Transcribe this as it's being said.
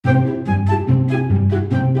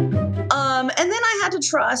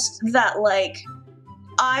trust that, like,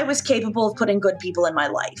 I was capable of putting good people in my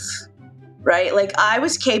life, right? Like, I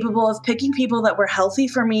was capable of picking people that were healthy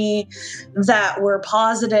for me, that were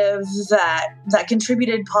positive, that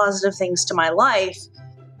contributed positive things to my life,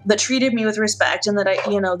 that treated me with respect, and that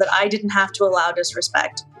I didn't have to allow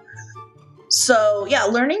disrespect. So yeah,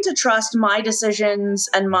 learning to trust my decisions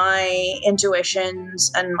and my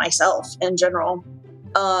intuitions and myself in general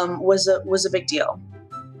was a big deal.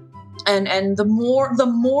 And the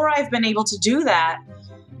more I've been able to do that,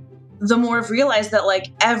 the more I've realized that, like,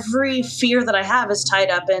 every fear that I have is tied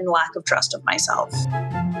up in lack of trust of myself.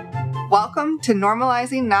 Welcome to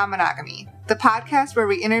Normalizing Non-Monogamy, the podcast where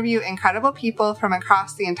we interview incredible people from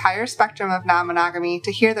across the entire spectrum of non-monogamy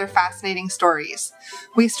to hear their fascinating stories.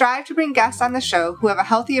 We strive to bring guests on the show who have a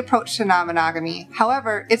healthy approach to non-monogamy.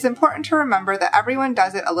 However, it's important to remember that everyone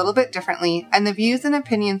does it a little bit differently, and the views and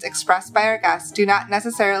opinions expressed by our guests do not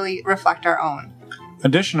necessarily reflect our own.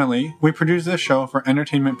 Additionally, we produce this show for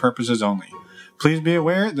entertainment purposes only. Please be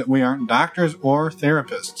aware that we aren't doctors or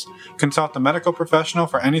therapists. Consult a medical professional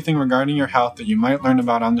for anything regarding your health that you might learn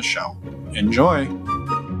about on the show. Enjoy!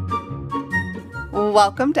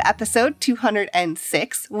 Welcome to episode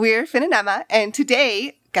 206. We're Finn and Emma, and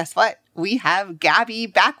today, guess what? We have Gabby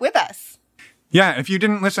back with us. Yeah, if you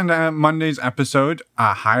didn't listen to Monday's episode,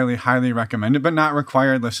 highly recommend it, but not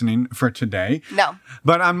required listening for today. No.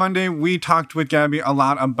 But on Monday, we talked with Gabby a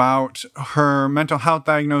lot about her mental health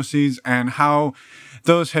diagnoses and how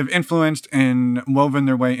those have influenced and woven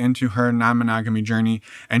their way into her non-monogamy journey.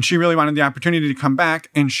 And she really wanted the opportunity to come back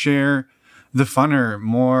and share the funner,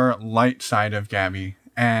 more light side of Gabby.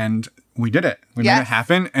 And we did it. We made it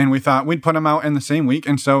happen, and we thought we'd put them out in the same week.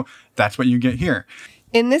 And so that's what you get here.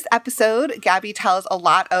 In this episode, Gabby tells a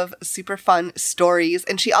lot of super fun stories,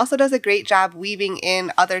 and she also does a great job weaving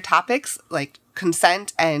in other topics like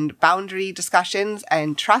consent and boundary discussions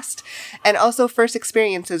and trust, and also first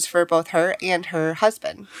experiences for both her and her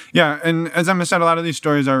husband. Yeah, and as Emma said, a lot of these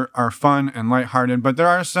stories are fun and lighthearted, but there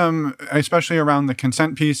are some, especially around the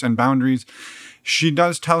consent piece and boundaries, she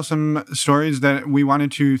does tell some stories that we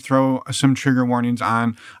wanted to throw some trigger warnings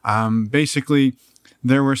on. Basically,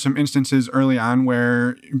 there were some instances early on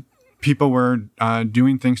where people were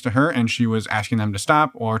doing things to her and she was asking them to stop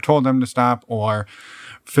or told them to stop or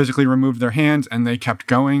physically removed their hands and they kept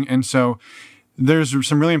going. And so there's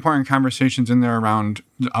some really important conversations in there around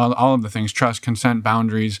all of the things, trust, consent,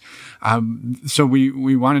 boundaries. So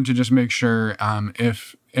we wanted to just make sure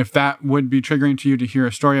if that would be triggering to you to hear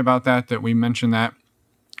a story about that we mention that.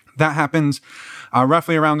 That happens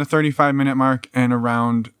roughly around the 35-minute mark and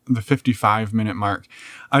around the 55-minute mark.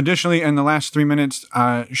 Additionally, in the last 3 minutes,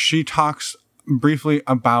 she talks briefly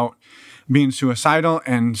about being suicidal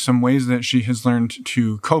and some ways that she has learned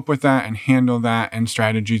to cope with that and handle that and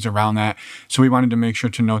strategies around that. So we wanted to make sure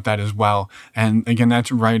to note that as well. And again,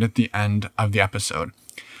 that's right at the end of the episode.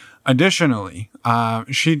 Additionally,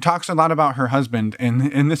 she talks a lot about her husband.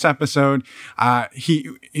 In this episode,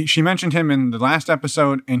 she mentioned him in the last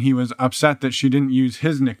episode, and he was upset that she didn't use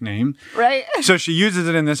his nickname. Right. So she uses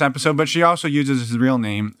it in this episode, but she also uses his real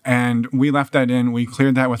name, and we left that in. We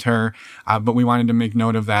cleared that with her, but we wanted to make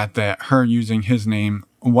note of that her using his name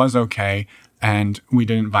was okay, and we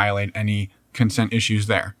didn't violate any consent issues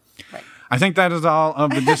there. Right. I think that is all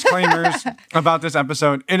of the disclaimers about this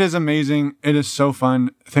episode. It is amazing. It is so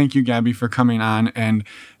fun. Thank you, Gabby, for coming on and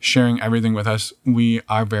sharing everything with us. We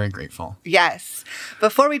are very grateful. Yes.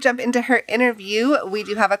 Before we jump into her interview, we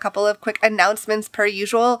do have a couple of quick announcements per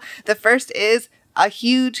usual. The first is a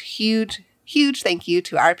huge thank you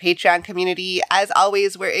to our Patreon community. As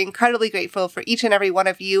always, we're incredibly grateful for each and every one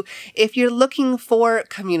of you. If you're looking for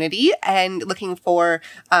community and looking for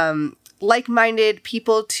like-minded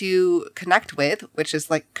people to connect with, which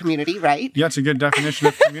is like community, right? Yeah, it's a good definition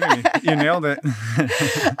of community. You nailed it.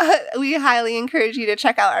 We highly encourage you to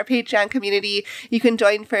check out our Patreon community. You can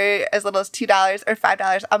join for as little as $2 or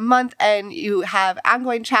 $5 a month, and you have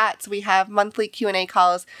ongoing chats. We have monthly Q&A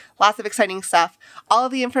calls, lots of exciting stuff. All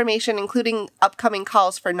of the information, including upcoming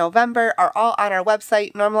calls for November, are all on our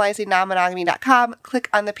website, normalizingnonmonogamy.com. Click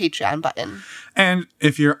on the Patreon button. And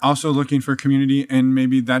if you're also looking for community and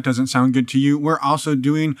maybe that doesn't sound good to you, we're also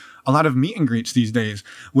doing a lot of meet and greets these days.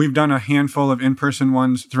 We've done a handful of in-person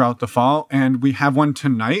ones throughout the fall, and we have one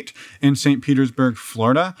tonight in St. Petersburg,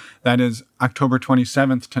 Florida. That is October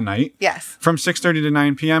 27th tonight. Yes. From 6:30 to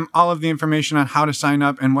 9 p.m. All of the information on how to sign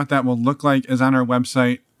up and what that will look like is on our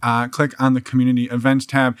website. Click on the community events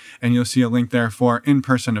tab and you'll see a link there for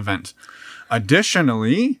in-person events.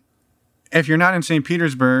 Additionally, if you're not in St.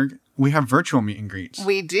 Petersburg, we have virtual meet and greets.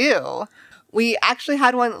 We do. We actually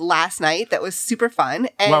had one last night that was super fun.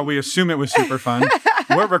 And well, we assume it was super fun.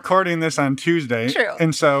 we're recording this on Tuesday. True.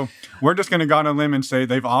 And so we're just going to go on a limb and say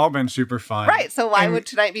they've all been super fun. Right. So why would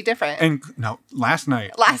tonight be different? And no, last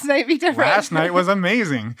night. Last night be different. Last night was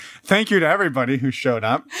amazing. Thank you to everybody who showed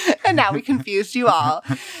up. And now we confused you all.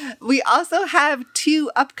 We also have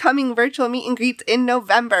 2 upcoming virtual meet and greets in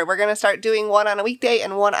November. We're going to start doing one on a weekday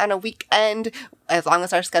and one on a weekend, as long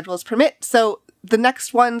as our schedules permit. So the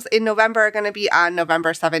next ones in November are going to be on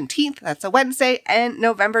November 17th, that's a Wednesday, and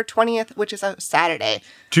November 20th, which is a Saturday.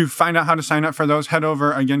 To find out how to sign up for those, head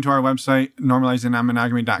over again to our website,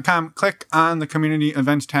 normalizingnonmonogamy.com. Click on the community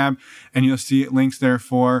events tab, and you'll see links there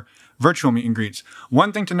for virtual meet and greets.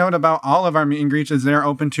 One thing to note about all of our meet and greets is they're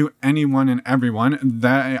open to anyone and everyone.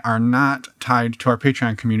 They are not tied to our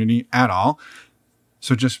Patreon community at all.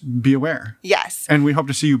 So just be aware. Yes. And we hope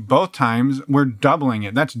to see you both times. We're doubling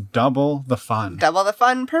it. That's double the fun. Double the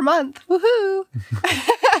fun per month. Woohoo!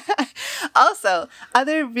 Also,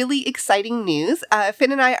 other really exciting news.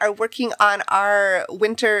 Finn and I are working on our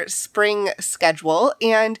winter-spring schedule,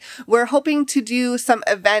 and we're hoping to do some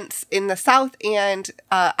events in the South and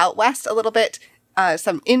out West a little bit,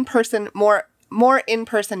 some in-person, more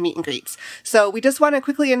in-person meet and greets. So we just want to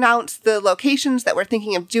quickly announce the locations that we're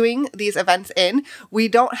thinking of doing these events in. We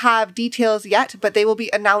don't have details yet, but they will be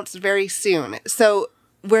announced very soon. So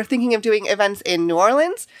we're thinking of doing events in New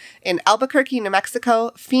Orleans, in Albuquerque, New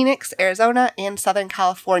Mexico, Phoenix, Arizona, and Southern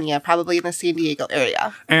California, probably in the San Diego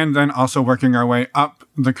area. And then also working our way up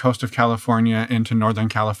the coast of California into Northern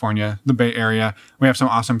California, the Bay Area. We have some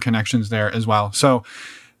awesome connections there as well. So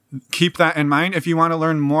keep that in mind. If you want to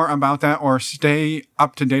learn more about that or stay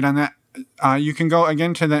up to date on that, you can go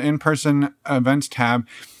again to the in-person events tab,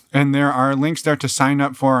 and there are links there to sign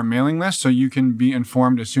up for our mailing list so you can be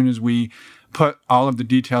informed as soon as we put all of the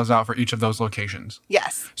details out for each of those locations.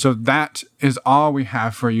 Yes. So that is all we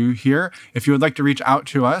have for you here. If you would like to reach out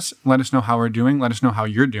to us, let us know how we're doing. Let us know how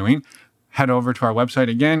you're doing. Head over to our website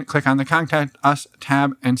again, click on the Contact Us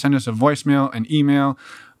tab, and send us a voicemail, an email,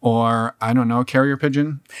 or, I don't know, carrier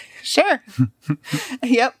pigeon? Sure.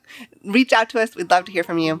 Yep. Reach out to us. We'd love to hear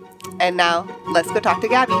from you. And now, let's go talk to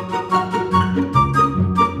Gabby.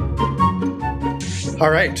 All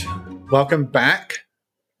right. Welcome back,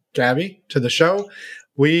 Gabby, to the show.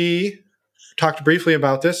 We talked briefly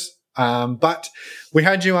about this, but we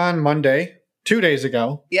had you on Monday, 2 days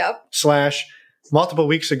ago. Yep. / multiple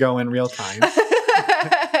weeks ago in real time.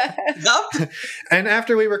 And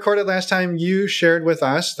after we recorded last time, you shared with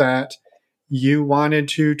us that you wanted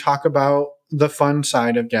to talk about the fun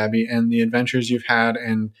side of Gabby and the adventures you've had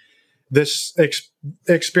and this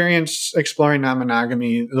experience exploring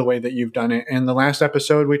non-monogamy the way that you've done it. In the last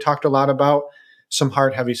episode, we talked a lot about some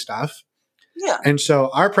hard, heavy stuff. Yeah. And so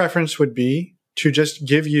our preference would be to just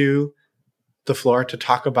give you the floor to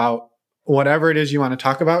talk about whatever it is you want to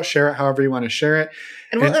talk about, share it however you want to share it.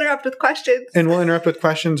 And we'll interrupt with questions.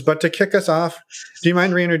 But to kick us off, do you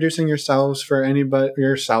mind reintroducing yourselves for anybody,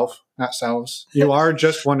 yourself, not selves? You are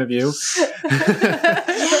just one of you.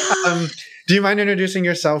 Do you mind introducing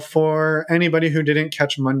yourself for anybody who didn't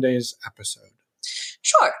catch Monday's episode?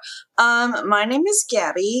 Sure. My name is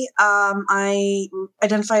Gabby. I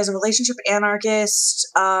identify as a relationship anarchist,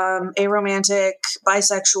 aromantic,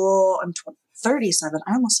 bisexual. I'm 37.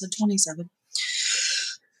 I almost said 27.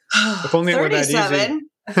 If only it were that easy.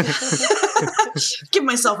 Give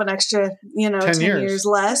myself an extra, 10 years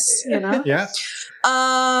less, Yeah.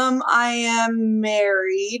 I am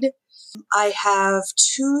married. I have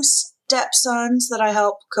 2 stepsons that I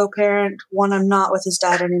help co-parent. One I'm not with his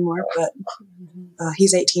dad anymore, but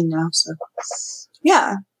he's 18 now. So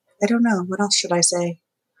yeah, I don't know. What else should I say?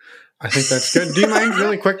 I think that's good. Do you mind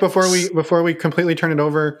really quick before we completely turn it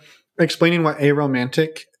over, explaining what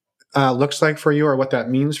aromantic looks like for you or what that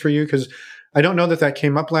means for you? Because I don't know that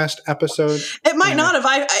came up last episode. It might not have.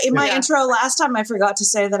 In my intro last time, I forgot to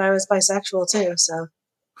say that I was bisexual too. So,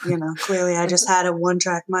 clearly I just had a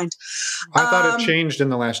one-track mind. I thought it changed in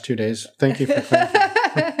the last 2 days. Thank you for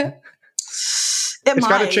clarifying. It's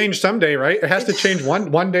got to change someday, right? It has to change.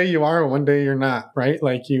 One day you are, and one day you're not, right?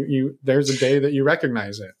 Like you there's a day that you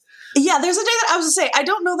recognize it. Yeah, there's a day that I was going to say, I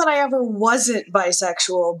don't know that I ever wasn't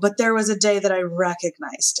bisexual, but there was a day that I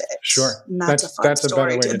recognized it. Sure. And that's a fun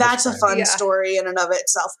story. That's a fun story in and of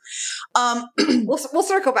itself. We'll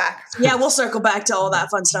circle back. Yeah, we'll circle back to all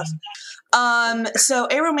that fun stuff. So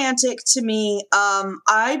aromantic to me,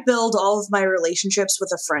 I build all of my relationships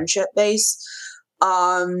with a friendship base.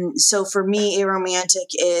 So for me, aromantic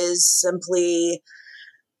is simply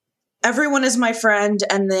everyone is my friend,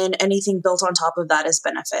 and then anything built on top of that is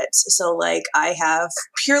benefits. So like I have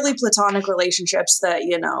purely platonic relationships that,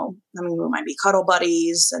 you know, I mean, we might be cuddle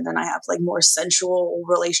buddies, and then I have like more sensual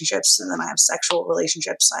relationships, and then I have sexual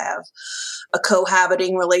relationships. I have a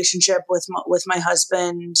cohabiting relationship with my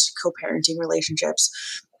husband, co-parenting relationships.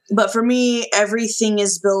 But for me, everything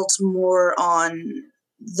is built more on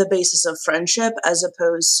the basis of friendship as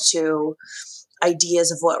opposed to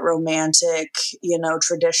ideas of what romantic, you know,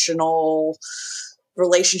 traditional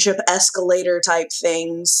relationship escalator type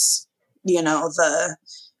things, you know, the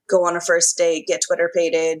go on a first date, get Twitter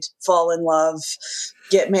pated, fall in love,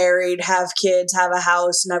 get married, have kids, have a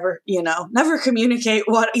house, never communicate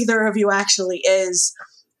what either of you actually is.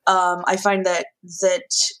 I find that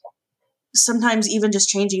sometimes even just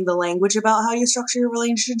changing the language about how you structure your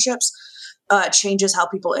relationships changes how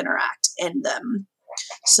people interact in them.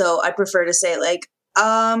 So I prefer to say like,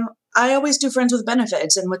 I always do friends with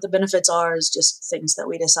benefits, and what the benefits are is just things that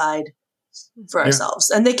we decide for ourselves,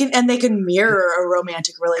 and they can mirror a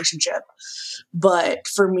romantic relationship. But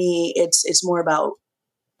for me, it's more about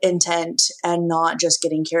intent and not just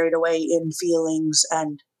getting carried away in feelings,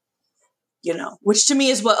 and you know, which to me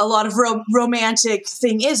is what a lot of romantic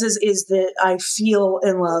thing is that I feel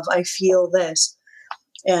in love, I feel this,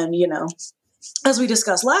 and you know, as we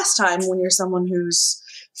discussed last time, when you're someone whose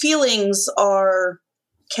feelings are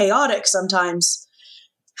chaotic sometimes,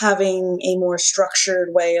 having a more structured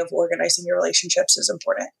way of organizing your relationships is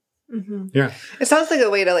important. Mm-hmm. Yeah. It sounds like a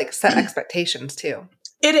way to like set expectations too.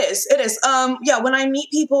 It is. Yeah, when I meet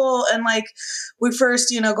people and like we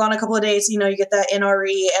first, you know, go on a couple of dates, you know, you get that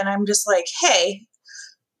NRE, and I'm just like, hey,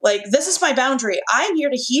 like this is my boundary. I'm here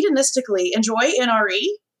to hedonistically enjoy NRE.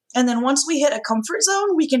 And then once we hit a comfort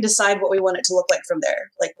zone, we can decide what we want it to look like from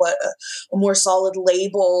there, like what a more solid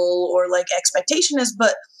label or like expectation is.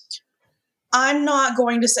 But I'm not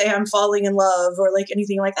going to say I'm falling in love or like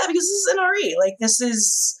anything like that, because this is NRE. Like this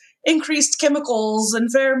is increased chemicals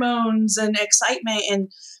and pheromones and excitement.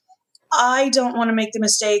 And I don't want to make the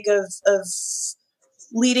mistake of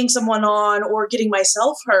leading someone on or getting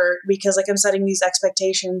myself hurt because like I'm setting these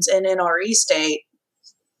expectations in NRE state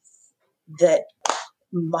that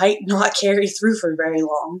might not carry through for very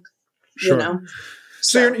long, sure. You know?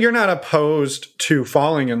 So you're not opposed to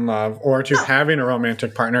falling in love or to having a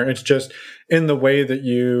romantic partner. It's just in the way that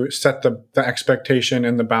you set the expectation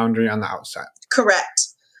and the boundary on the outset. Correct.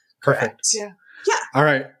 Perfect. Yeah. All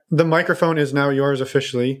right. The microphone is now yours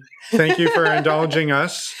officially. Thank you for indulging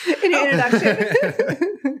us. In your introduction.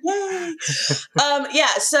 Yay.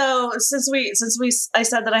 So I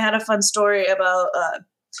said that I had a fun story about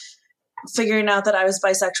figuring out that I was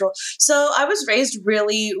bisexual. So I was raised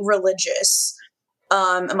really religious.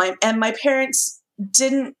 And my parents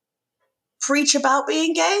didn't preach about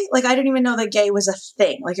being gay. Like I didn't even know that gay was a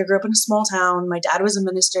thing. Like I grew up in a small town. My dad was a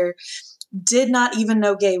minister. Did not even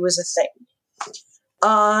know gay was a thing.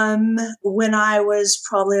 When I was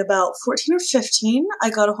probably about 14 or 15, I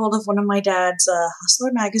got a hold of one of my dad's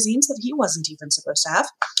Hustler magazines that he wasn't even supposed to have.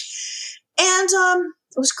 And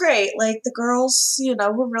it was great. Like the girls, you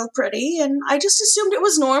know, were real pretty, and I just assumed it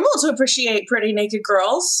was normal to appreciate pretty naked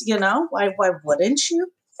girls, you know. Why wouldn't you?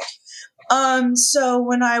 So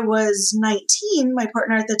when I was 19, my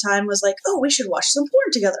partner at the time was like, "Oh, we should watch some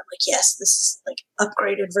porn together." I'm like, "Yes, this is like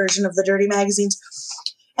upgraded version of the dirty magazines."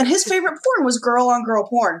 And his favorite porn was girl on girl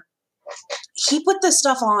porn. He put this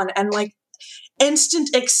stuff on and like instant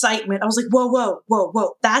excitement. I was like, whoa.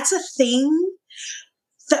 That's a thing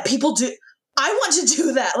that people do. I want to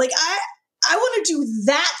do that. Like I want to do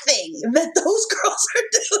that thing that those girls are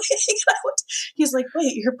doing. He's like,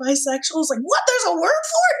 wait, you're bisexual? I was like, what? There's a word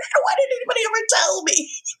for it? Why didn't anybody ever tell me?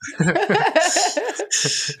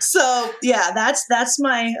 So yeah, that's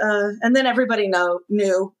my, and then everybody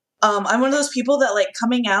knew. I'm one of those people that like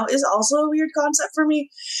coming out is also a weird concept for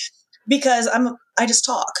me because I just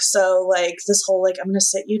talk. So like this whole, like, I'm going to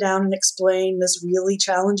sit you down and explain this really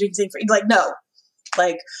challenging thing for you. Like, no,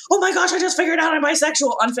 like, oh my gosh, I just figured out I'm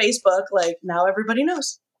bisexual on Facebook. Like now everybody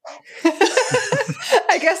knows.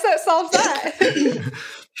 I guess that solves that.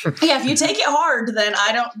 Yeah. If you take it hard, then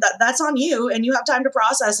that's on you and you have time to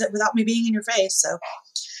process it without me being in your face. So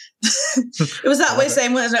it was that way.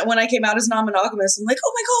 Same when I came out as non-monogamous. I'm like,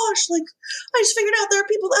 oh my gosh, like I just figured out there are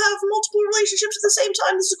people that have multiple relationships at the same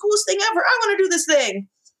time. This is the coolest thing ever. I want to do this thing.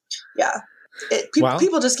 Yeah,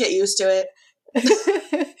 people just get used to it.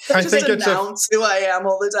 I think it's who I am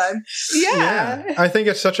all the time. Yeah, I think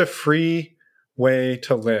it's such a free way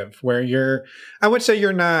to live where I would say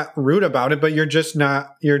you're not rude about it, but you're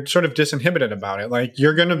sort of disinhibited about it. Like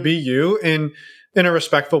you're going to be you in a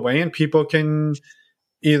respectful way, and people can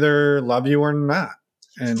either love you or not.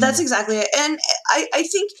 And That's exactly it. And I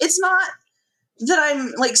think it's not that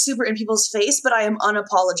I'm like super in people's face, but I am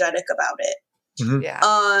unapologetic about it. Mhm. Yeah.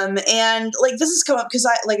 And like this has come up because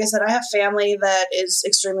like I said, I have family that is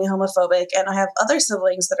extremely homophobic, and I have other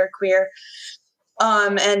siblings that are queer.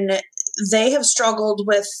 And they have struggled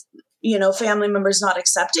with, family members not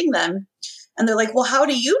accepting them. And they're like, well, how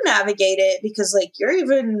do you navigate it? Because like, you're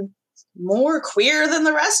even more queer than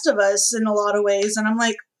the rest of us in a lot of ways. And I'm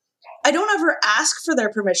like, I don't ever ask for their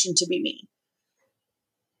permission to be me.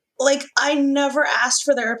 Like, I never asked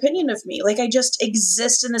for their opinion of me. Like, I just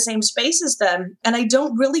exist in the same space as them. And I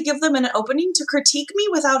don't really give them an opening to critique me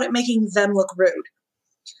without it making them look rude.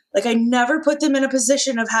 Like, I never put them in a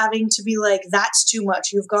position of having to be like, that's too much.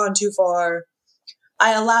 You've gone too far.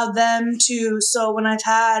 I allowed them to. So when I've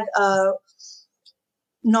had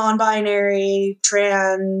non-binary,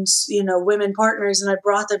 trans, women partners, and I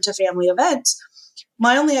brought them to family events,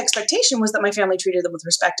 my only expectation was that my family treated them with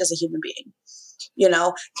respect as a human being,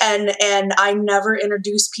 and I never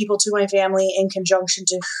introduced people to my family in conjunction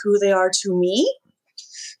to who they are to me.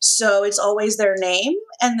 So it's always their name.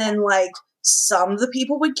 And then like some of the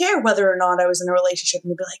people would care whether or not I was in a relationship,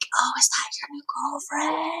 and they'd be like, oh, is that your new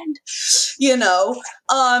girlfriend?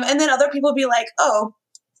 And then other people would be like, oh,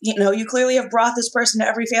 you clearly have brought this person to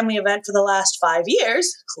every family event for the last 5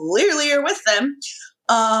 years. Clearly you're with them.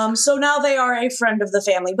 So now they are a friend of the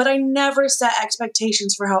family, but I never set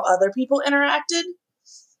expectations for how other people interacted.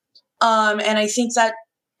 And I think that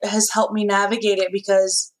has helped me navigate it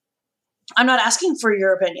because I'm not asking for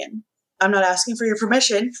your opinion. I'm not asking for your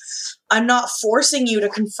permission. I'm not forcing you to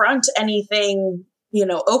confront anything,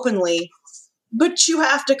 openly, but you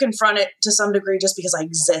have to confront it to some degree just because I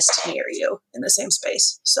exist near you in the same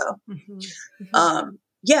space. So,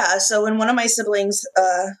 so when one of my siblings,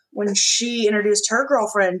 when she introduced her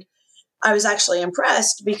girlfriend, I was actually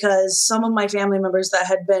impressed because some of my family members that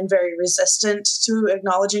had been very resistant to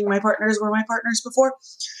acknowledging my partners were my partners before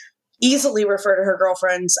easily refer to her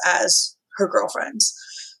girlfriends as her girlfriends.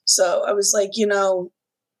 So I was like,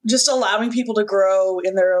 just allowing people to grow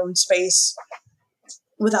in their own space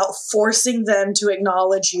without forcing them to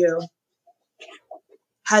acknowledge you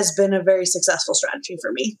has been a very successful strategy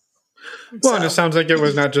for me. Well, and it sounds like it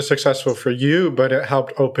was not just successful for you, but it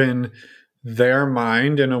helped open their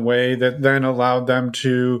mind in a way that then allowed them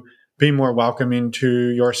to be more welcoming to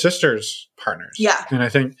your sister's partners. Yeah. And I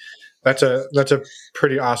think that's a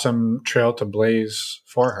pretty awesome trail to blaze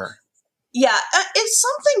for her. Yeah, it's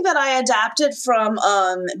something that I adapted from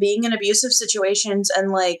being in abusive situations and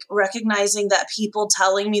like recognizing that people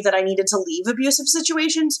telling me that I needed to leave abusive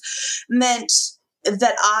situations meant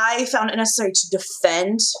that I found it necessary to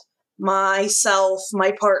defend myself,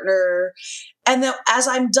 my partner. And then as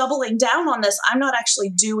I'm doubling down on this, I'm not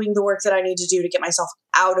actually doing the work that I need to do to get myself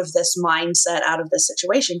out of this mindset, out of this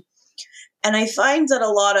situation. And I find that a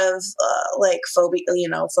lot of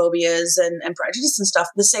phobias and prejudice and stuff,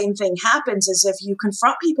 the same thing happens is if you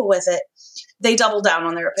confront people with it, they double down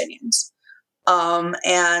on their opinions.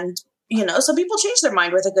 And some people change their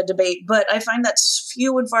mind with a good debate, but I find that's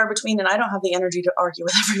few and far between, and I don't have the energy to argue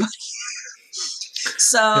with everybody.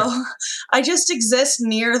 So I just exist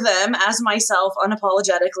near them as myself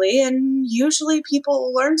unapologetically, and usually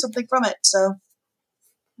people learn something from it. So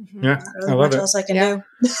yeah, I love much it. else I can do.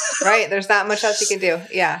 Right. There's not much else you can do.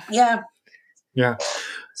 Yeah. Yeah.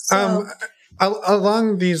 So,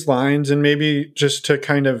 along these lines, and maybe just to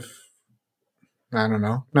kind of, I don't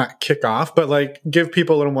know, not kick off, but like give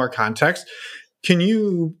people a little more context. Can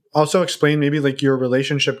you also explain maybe like your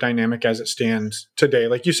relationship dynamic as it stands today?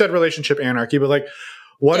 Like you said, relationship anarchy, but like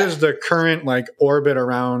what does the current like orbit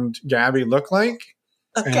around Gabby look like?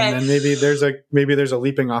 okay. And then maybe there's a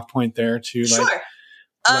leaping off point there to like, sure.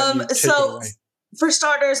 So for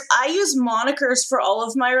starters, I use monikers for all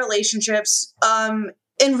of my relationships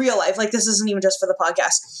in real life. Like this isn't even just for the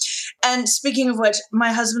podcast. And speaking of which,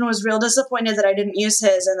 my husband was real disappointed that I didn't use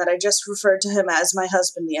his and that I just referred to him as my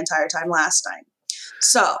husband the entire time last time.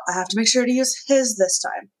 So I have to make sure to use his this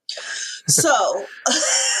time. So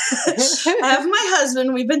I have my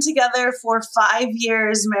husband. We've been together for 5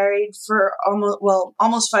 years, married for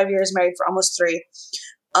almost 5 years, married for almost 3.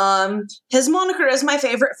 His moniker is my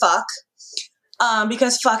favorite fuck,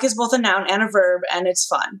 because fuck is both a noun and a verb, and it's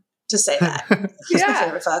fun to say that. He's my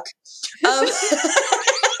favorite fuck.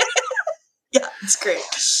 Yeah, it's great.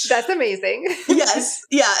 That's amazing. Yes.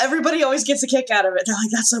 Yeah. Everybody always gets a kick out of it. They're like,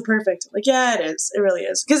 that's so perfect. I'm like, yeah, it is. It really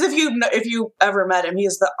is. Because if you ever met him, he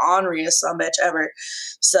is the orneriest sumbitch ever.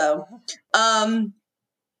 So, and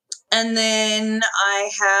then I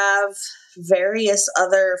have various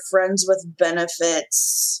other friends with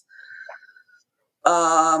benefits.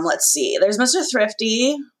 Let's see. There's Mr.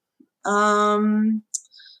 Thrifty.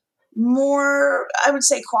 More, I would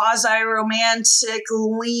say, quasi-romantic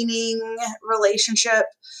leaning relationship.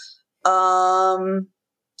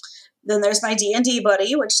 Then there's my D&D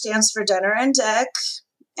buddy, which stands for Dinner and Dick,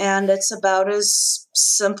 and it's about as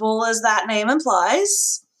simple as that name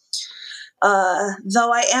implies.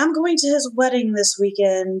 Though I am going to his wedding next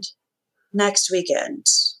weekend,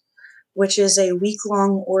 which is a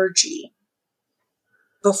week-long orgy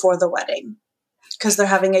before the wedding, because they're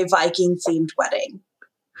having a Viking-themed wedding.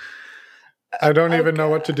 I don't even know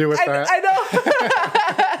what to do with that. I know.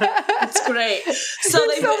 It's great. So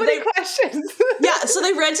many questions. Yeah, so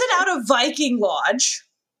they rented out a Viking lodge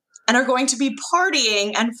and are going to be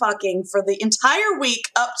partying and fucking for the entire week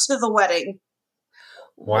up to the wedding.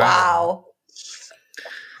 Wow.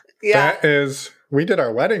 Yeah. We did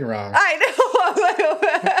our wedding wrong. I know.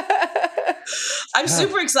 I'm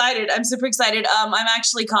super excited. I'm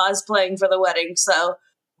actually cosplaying for the wedding, so.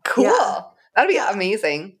 Cool. Yeah. That'd be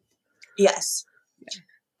amazing. Yes.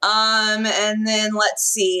 And then let's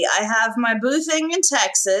see. I have my boo thing in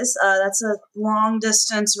Texas. That's a long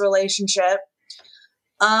distance relationship.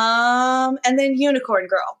 And then Unicorn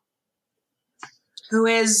Girl, who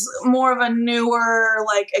is more of a newer,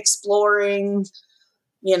 like exploring,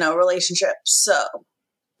 relationship. So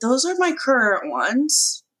those are my current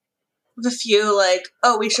ones. With a few like,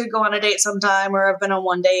 oh, we should go on a date sometime, or I've been on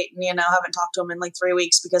one date and, haven't talked to him in like 3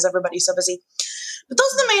 weeks because everybody's so busy. But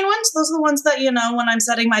those are the main ones. Those are the ones that, when I'm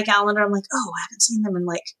setting my calendar, I'm like, oh, I haven't seen them in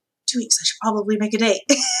like 2 weeks. I should probably make a date.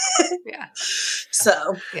 Yeah.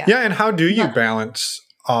 So. Yeah. And how do you balance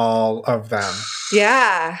all of them?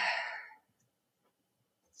 Yeah.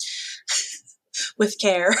 With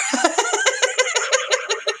care.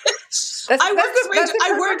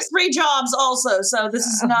 I work 3 jobs also, so this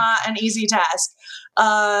is not an easy task.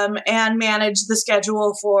 And manage the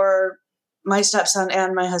schedule for my stepson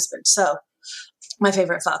and my husband. So my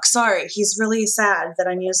favorite fuck. Sorry, he's really sad that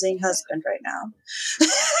I'm using husband right now.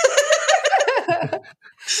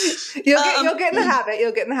 You'll get in the habit.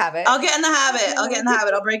 I'll get in the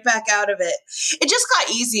habit. I'll break back out of it. It just got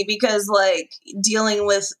easy because like dealing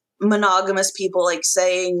with monogamous people, like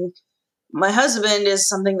saying my husband is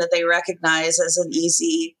something that they recognize as an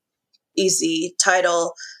easy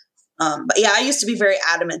title. But yeah, I used to be very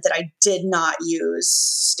adamant that I did not use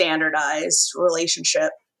standardized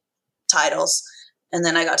relationship titles. And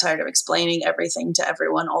then I got tired of explaining everything to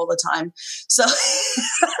everyone all the time. So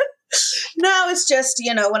now it's just,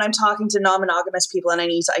 when I'm talking to non-monogamous people and I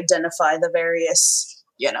need to identify the various,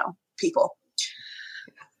 people.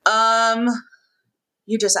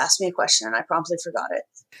 You just asked me a question and I promptly forgot it.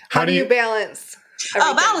 How do you balance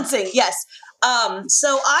everything? Balancing. Yes.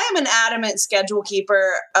 So I am an adamant schedule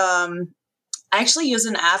keeper. I actually use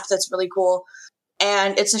an app that's really cool,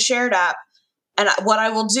 and it's a shared app. And what I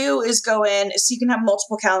will do is go in, so you can have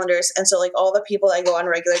multiple calendars. And so like all the people I go on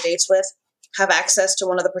regular dates with have access to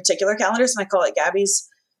one of the particular calendars, and I call it Gabby's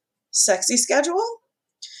sexy schedule.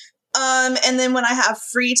 And then when I have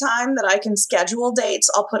free time that I can schedule dates,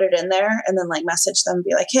 I'll put it in there and then like message them and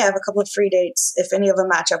be like, hey, I have a couple of free dates. If any of them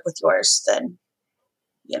match up with yours, then,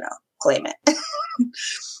 claim it.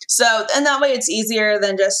 So, and that way it's easier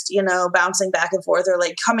than just, bouncing back and forth or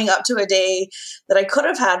like coming up to a day that I could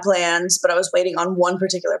have had plans, but I was waiting on one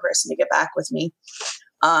particular person to get back with me.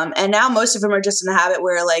 And now most of them are just in the habit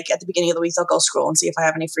where like at the beginning of the week, they'll go scroll and see if I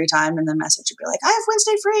have any free time and then message and be like, I have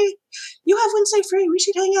Wednesday free. You have Wednesday free. We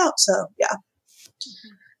should hang out. So yeah.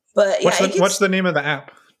 But yeah. What's the name of the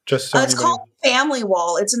app? Just so it's called Family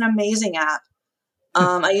Wall. It's an amazing app.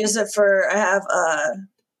 I use it because I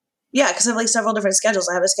have like several different schedules.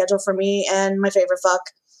 I have a schedule for me and my favorite fuck.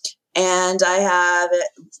 And I have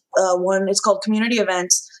one, it's called Community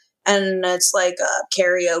Events. And it's like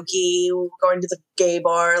karaoke, going to the gay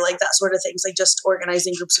bar, like that sort of things, like just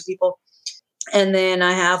organizing groups of people. And then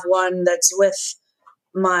I have one that's with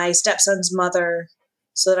my stepson's mother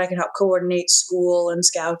so that I can help coordinate school and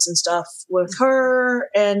scouts and stuff with her.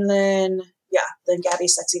 And then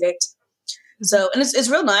Gabby's sexy date. So, and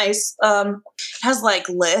it's real nice. It has like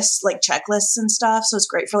lists, like checklists and stuff. So it's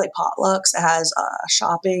great for like potlucks. It has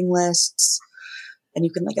shopping lists. And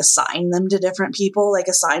you can like assign them to different people, like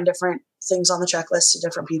assign different things on the checklist to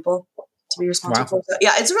different people to be responsible for. So,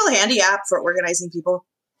 yeah, it's a really handy app for organizing people.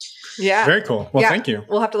 Yeah. Very cool. Well, thank you.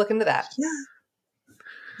 We'll have to look into that. Yeah.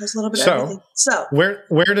 There's a little bit of everything. So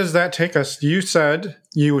where does that take us? You said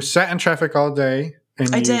you sat in traffic all day.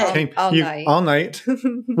 And I did. All night.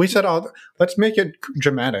 We said let's make it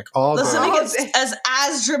dramatic. Let's make it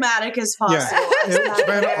as dramatic as possible. Yeah. It's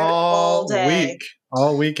been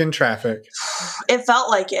all week in traffic. It felt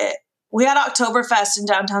like it. We had Oktoberfest in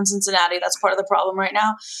downtown Cincinnati. That's part of the problem right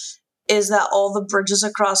now, is that all the bridges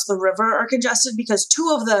across the river are congested because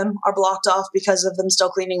 2 of them are blocked off because of them still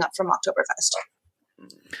cleaning up from Oktoberfest.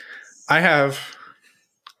 I have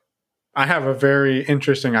a very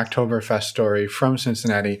interesting Oktoberfest story from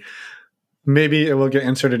Cincinnati. Maybe it will get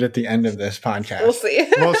inserted at the end of this podcast. We'll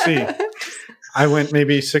see. We'll see. I went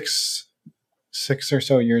maybe six or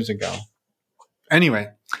so years ago. Anyway,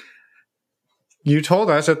 you told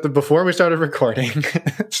us before we started recording,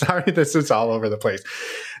 sorry, this is all over the place,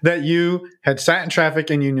 that you had sat in traffic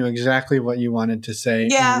and you knew exactly what you wanted to say.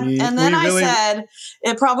 Yeah, and then I said,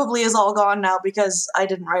 it probably is all gone now because I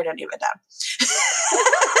didn't write any of it down.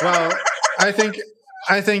 Well, I think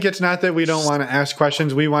it's not that we don't want to ask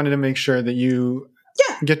questions. We wanted to make sure that you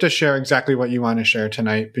get to share exactly what you want to share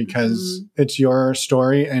tonight because it's your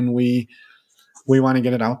story and we want to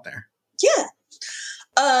get it out there. Yeah.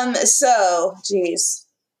 So, geez.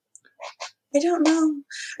 I don't know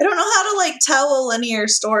how to like tell a linear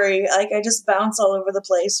story. Like I just bounce all over the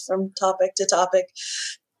place from topic to topic.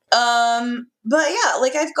 But yeah,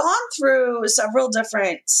 like I've gone through several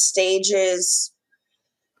different stages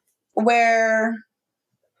where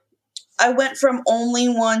I went from only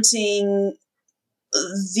wanting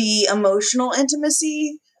the emotional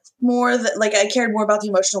intimacy more than like I cared more about the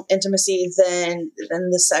emotional intimacy than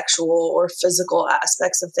the sexual or physical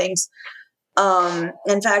aspects of things.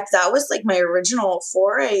 In fact, that was like my original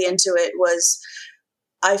foray into it was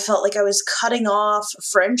I felt like I was cutting off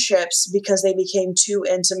friendships because they became too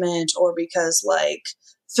intimate or because like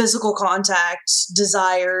physical contact,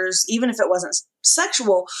 desires, even if it wasn't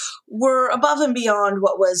sexual, were above and beyond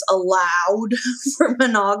what was allowed for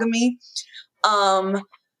monogamy.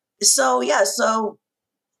 So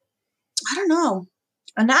I don't know.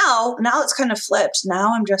 And now it's kind of flipped.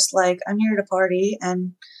 Now I'm just like, I'm here to party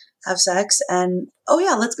and have sex and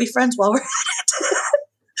let's be friends while we're at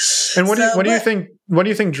it. And what do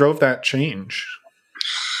you think drove that change?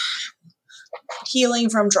 Healing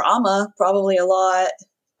from trauma, probably a lot.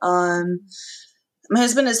 My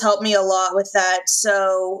husband has helped me a lot with that.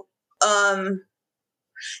 So,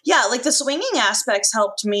 like the swinging aspects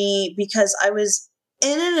helped me because I was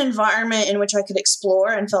in an environment in which I could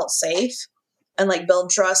explore and felt safe and like build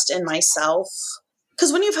trust in myself.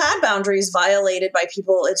 Because when you've had boundaries violated by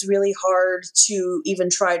people, it's really hard to even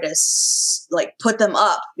try to like put them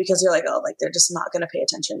up because you're like, oh, like they're just not going to pay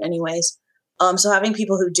attention anyways. So having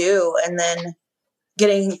people who do and then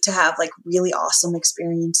getting to have like really awesome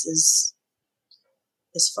experiences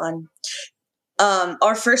is fun.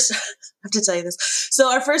 Our first, I have to tell you this.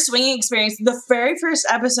 So our first swinging experience, the very first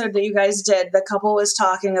episode that you guys did, the couple was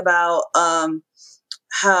talking about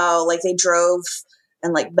how like they drove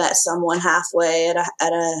and like met someone halfway at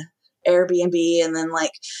a Airbnb, and then like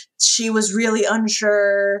she was really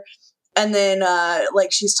unsure, and then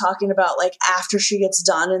like she's talking about like after she gets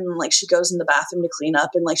done and like she goes in the bathroom to clean up,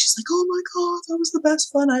 and like she's like, oh my god, that was the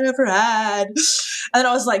best fun I ever had. And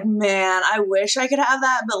I was like, man, I wish I could have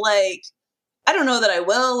that, but like I don't know that I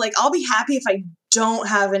will. Like I'll be happy if I don't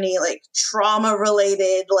have any like trauma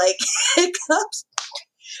related like hiccups.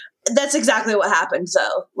 That's exactly what happened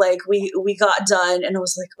though. Like we got done and I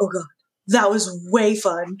was like, oh god, that was way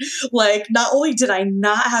fun. Like not only did I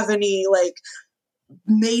not have any like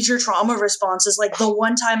major trauma responses, like the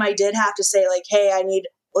one time I did have to say like, hey, I need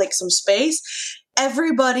like some space,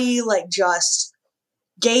 everybody like just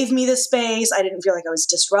gave me the space. I didn't feel like I was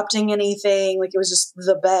disrupting anything. Like it was just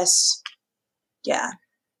the best. Yeah.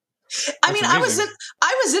 I mean, amazing.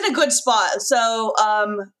 I was in a good spot. So,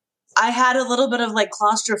 I had a little bit of like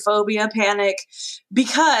claustrophobia panic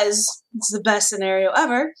because it's the best scenario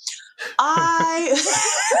ever. I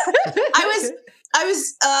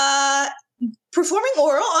was performing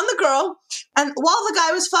oral on the girl and while the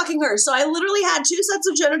guy was fucking her. So I literally had 2 sets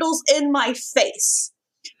of genitals in my face.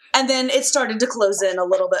 And then it started to close in a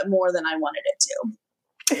little bit more than I wanted it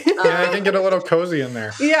to. Yeah, I can get a little cozy in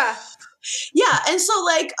there. Yeah. Yeah. And so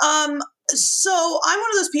like, so I'm one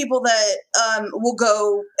of those people that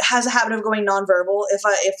has a habit of going nonverbal if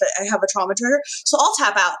I have a trauma trigger. So I'll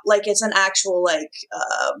tap out like it's an actual like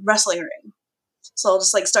wrestling ring. So I'll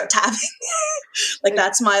just like start tapping. Like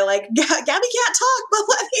that's my like Gabby can't talk, but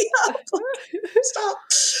let me up. Stop.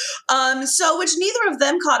 So which neither of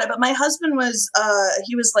them caught it, but my husband was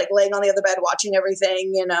he was like laying on the other bed watching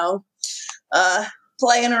everything, you know,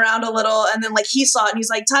 playing around a little, and then like he saw it and he's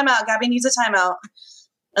like, time out, Gabby needs a timeout.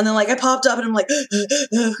 And then like I popped up and I'm like,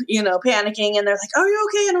 you know, panicking, and they're like, are you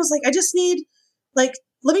okay? And I was like, I just need like,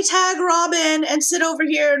 let me tag Robin and sit over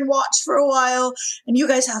here and watch for a while and you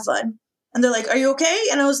guys have fun. And they're like, are you okay?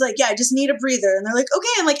 And I was like, yeah, I just need a breather. And they're like,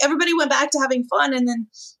 okay. And like everybody went back to having fun. And then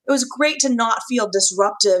it was great to not feel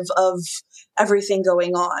disruptive of everything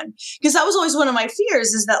going on. Because that was always one of my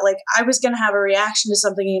fears, is that like I was going to have a reaction to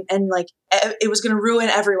something and like it was going to ruin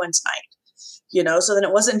everyone's night. So then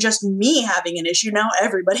it wasn't just me having an issue. Now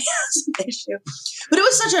everybody has an issue. But it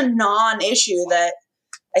was such a non-issue that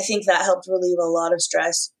I think that helped relieve a lot of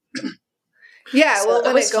stress. Yeah, So well,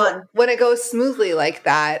 when it goes smoothly like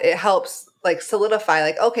that, it helps like solidify,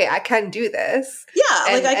 like, okay, I can do this.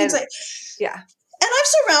 Yeah, like I can say, yeah. And I've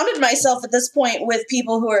surrounded myself at this point with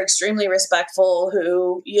people who are extremely respectful,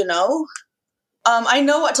 who, I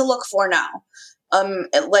know what to look for now.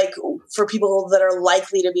 Like for people that are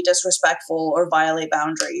likely to be disrespectful or violate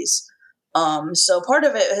boundaries. So part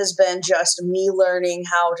of it has been just me learning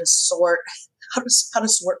how to sort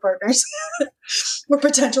partners or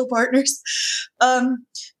potential partners.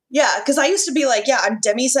 Yeah, because I used to be like, yeah, I'm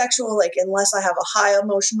demisexual, like unless I have a high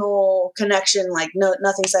emotional connection, like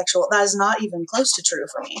nothing sexual. That is not even close to true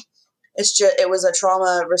for me. It was a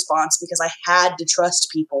trauma response because I had to trust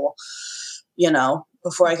people,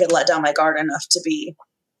 before I could let down my guard enough to be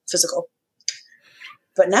physical.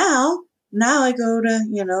 But now I go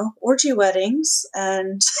to, orgy weddings,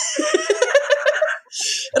 and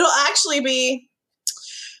it'll actually be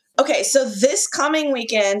okay. So this coming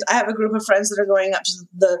weekend, I have a group of friends that are going up to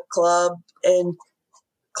the club in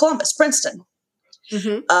Columbus, Princeton.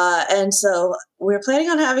 Mm-hmm. And so we're planning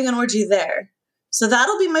on having an orgy there. So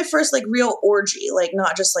that'll be my first like real orgy, like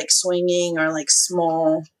not just like swinging or like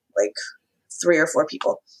small, like 3 or 4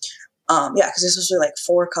 people. Yeah, because there's usually like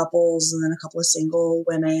 4 couples and then a couple of single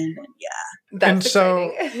women, and yeah. That's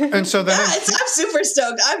exciting. and so then yeah, I'm super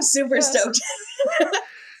stoked. I'm super stoked.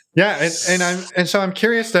 Yeah, so I'm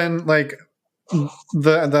curious then, like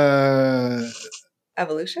the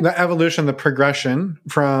evolution, the progression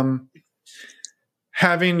from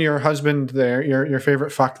having your husband there, your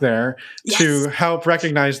favorite fuck there, yes, to help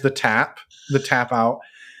recognize the tap out,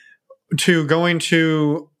 to going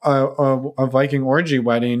to a Viking orgy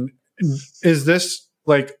wedding. Is this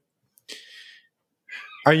like,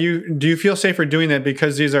 do you feel safer doing that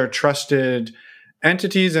because these are trusted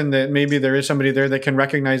entities and that maybe there is somebody there that can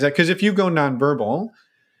recognize that? Because if you go nonverbal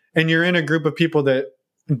and you're in a group of people that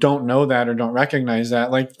don't know that or don't recognize that,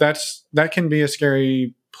 like that can be a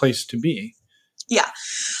scary place to be. Yeah.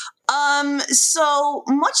 So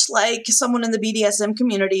much like someone in the BDSM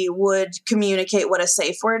community would communicate what a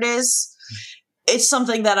safe word is, it's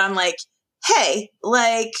something that I'm like, hey,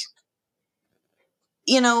 like,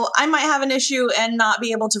 I might have an issue and not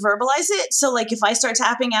be able to verbalize it. So like if I start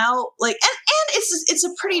tapping out, like, and it's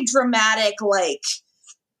a pretty dramatic, like,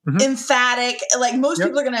 emphatic, like most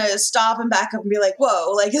people are going to stop and back up and be like,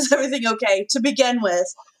 whoa, like, is everything okay to begin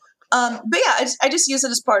with? But yeah, I just use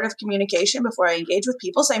it as part of communication before I engage with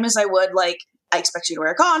people. Same as I would, like, I expect you to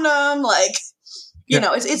wear a condom, like,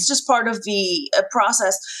 it's just part of the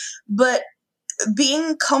process. But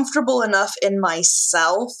being comfortable enough in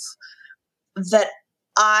myself that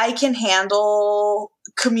I can handle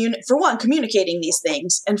communicating these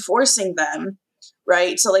things, enforcing them,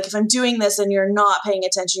 right? So like if I'm doing this and you're not paying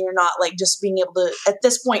attention, you're not like just being able to, at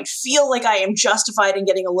this point, feel like I am justified in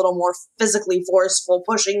getting a little more physically forceful,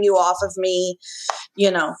 pushing you off of me,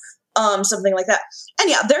 something like that. And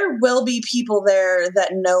yeah, there will be people there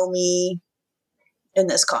that know me in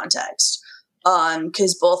this context.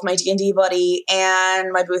 Because both my D&D buddy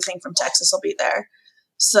and my boothing from Texas will be there.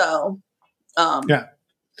 So, yeah.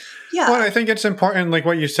 Well, I think it's important, like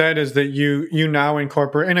what you said, is that you now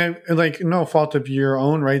incorporate, and I, like, no fault of your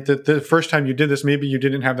own, right? That the first time you did this, maybe you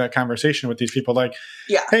didn't have that conversation with these people. Like,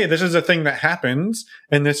 hey, this is a thing that happens,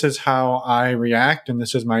 and this is how I react, and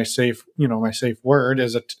this is my safe, my safe word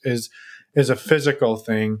is a physical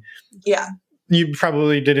thing. Yeah, you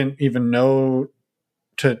probably didn't even know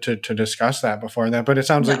to discuss that before that, but it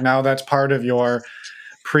sounds like now that's part of your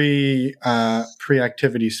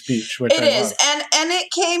pre-activity speech, which it is, and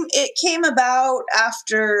it came about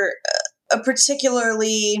after a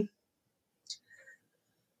particularly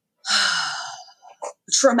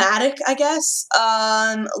traumatic, I guess,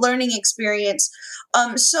 learning experience.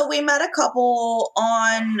 So we met a couple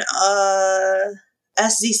on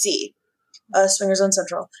SZC, Swingers Zone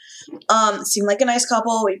Central. Seemed like a nice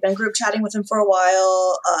couple. We've been group chatting with them for a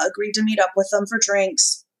while. Agreed to meet up with them for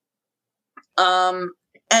drinks. And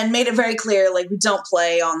made it very clear, like, we don't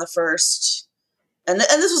play on the first. And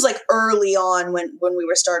this was like early on when we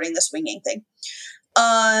were starting the swinging thing.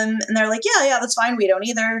 And they're like, yeah, that's fine. We don't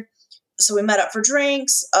either. So we met up for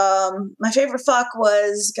drinks. My favorite fuck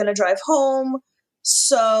was gonna drive home.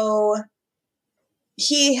 So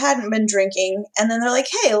he hadn't been drinking, and then they're like,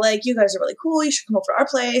 hey, like, you guys are really cool, you should come over to our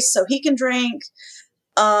place so he can drink.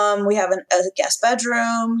 We have a guest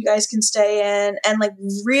bedroom you guys can stay in, and like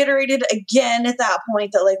reiterated again at that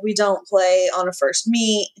point that like we don't play on a first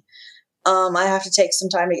meet. I have to take some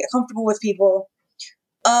time to get comfortable with people.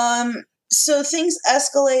 So things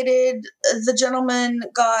escalated. The gentleman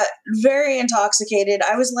got very intoxicated.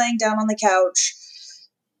 I was laying down on the couch,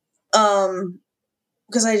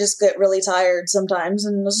 because I just get really tired sometimes,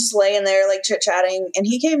 and was just laying there like chit-chatting, and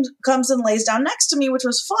he comes and lays down next to me, which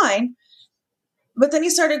was fine. But then he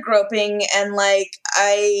started groping, and like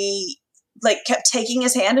I like kept taking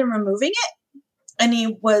his hand and removing it, and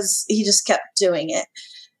he just kept doing it.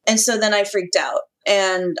 And so then I freaked out,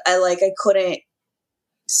 and I couldn't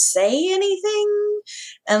say anything,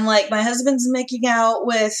 and like my husband's making out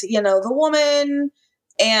with, the woman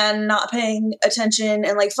and not paying attention,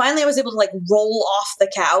 and like finally I was able to like roll off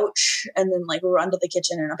the couch and then like run to the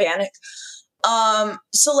kitchen in a panic.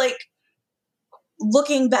 So like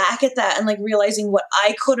looking back at that and like realizing what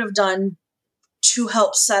I could have done to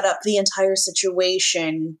help set up the entire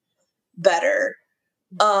situation better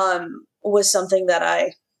was something that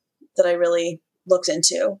I really looked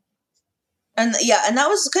into. And yeah, and that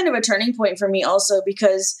was kind of a turning point for me also,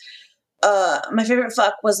 because my favorite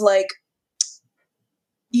fuck was like,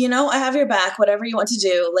 I have your back, whatever you want to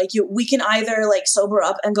do. Like we can either like sober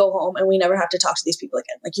up and go home and we never have to talk to these people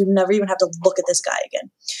again. Like you never even have to look at this guy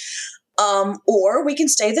again. Or we can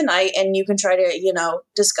stay the night and you can try to,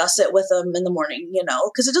 discuss it with them in the morning,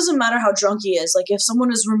 because it doesn't matter how drunk he is. Like if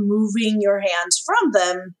someone is removing your hands from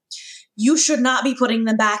them, you should not be putting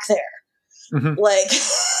them back there. Mm-hmm. Like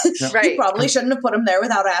you probably shouldn't have put them there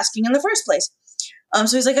without asking in the first place.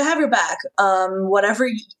 So he's like, I have your back. Whatever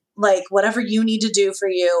you need to do for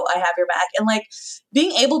you, I have your back. And like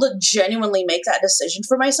being able to genuinely make that decision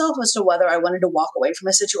for myself as to whether I wanted to walk away from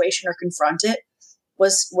a situation or confront it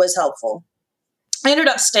was helpful. I ended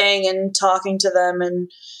up staying and talking to them,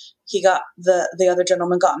 and the other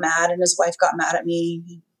gentleman got mad and his wife got mad at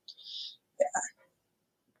me. Yeah.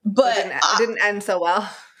 But it didn't end so well.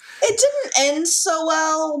 It didn't end so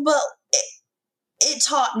well, but it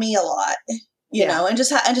taught me a lot, you know, and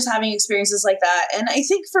just having experiences like that. And I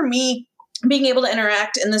think for me, being able to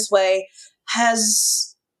interact in this way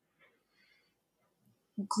has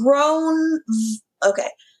grown. Okay.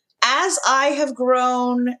 As I have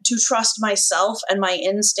grown to trust myself and my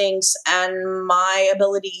instincts and my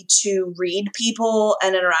ability to read people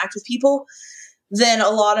and interact with people, then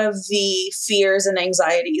a lot of the fears and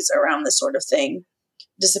anxieties around this sort of thing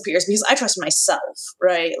disappears, because I trust myself,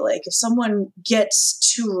 right? Like if someone gets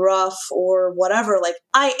too rough or whatever, like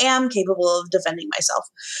I am capable of defending myself.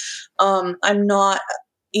 I'm not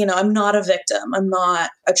a victim. I'm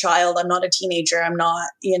not a child. I'm not a teenager. I'm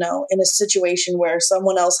not, in a situation where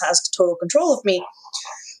someone else has total control of me,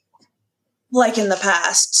 like in the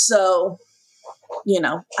past. So,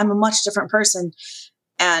 I'm a much different person.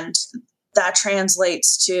 And that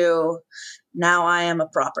translates to now I am a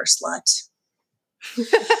proper slut.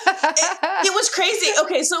 It was crazy.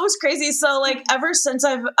 Okay, so it was crazy. So like ever since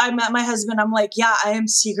I met my husband, I'm like, yeah, I am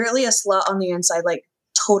secretly a slut on the inside, like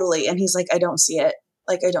totally. And he's like, I don't see it.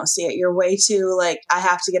 Like, I don't see it. You're way too, like, I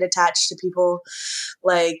have to get attached to people,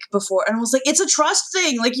 like, before. And I was like, it's a trust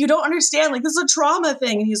thing. Like, you don't understand. Like, this is a trauma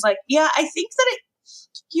thing. And he's like, yeah, I think that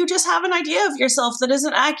you just have an idea of yourself that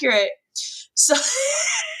isn't accurate. So,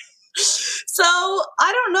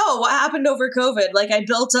 I don't know what happened over COVID. Like, I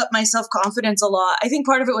built up my self-confidence a lot. I think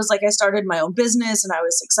part of it was, like, I started my own business and I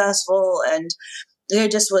was successful and I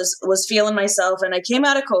just was feeling myself. And I came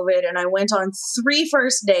out of COVID and I went on 3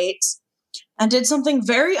 first dates. And did something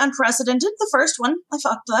very unprecedented. The first one, I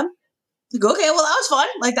fucked them. Like, okay, well, that was fun.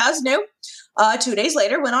 Like, that was new. 2 days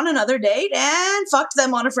later, went on another date and fucked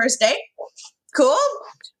them on a first date. Cool.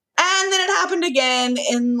 And then it happened again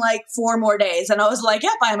in like 4 more days. And I was like,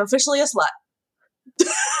 yep, I am officially a slut.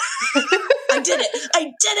 I did it.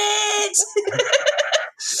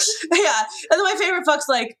 Yeah. And then my favorite fuck's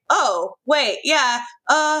like, oh, wait, yeah.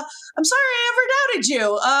 I'm sorry I ever doubted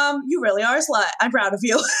you. You really are a slut. I'm proud of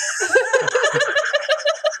you.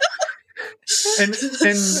 and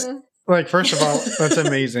like, first of all, that's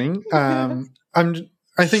amazing. I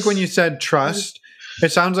think when you said trust,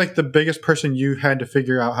 it sounds like the biggest person you had to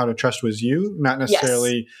figure out how to trust was you, not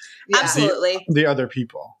necessarily Absolutely. the other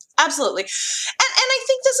people. Absolutely. And I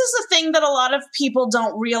think this is a thing that a lot of people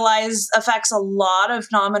don't realize affects a lot of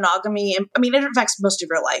non-monogamy. I mean, it affects most of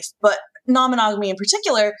your life, but non-monogamy in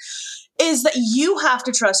particular is that you have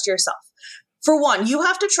to trust yourself. For one, you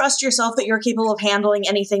have to trust yourself that you're capable of handling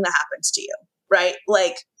anything that happens to you, right?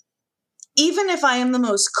 Like, even if I am the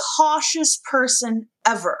most cautious person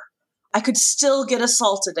ever, I could still get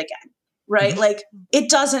assaulted again, right? Like, it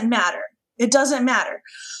doesn't matter. It doesn't matter.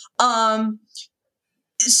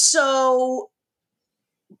 So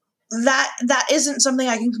that isn't something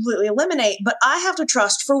I can completely eliminate, but I have to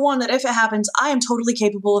trust, for one, that if it happens, I am totally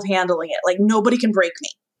capable of handling it. Like, nobody can break me.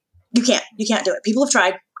 You can't do it. People have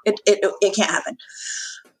tried. It can't happen.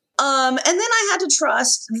 And then I had to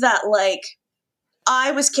trust that, like,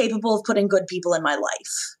 I was capable of putting good people in my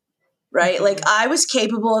life, right? Mm-hmm. Like, I was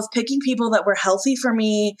capable of picking people that were healthy for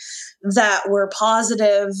me, that were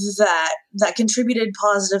positive, that contributed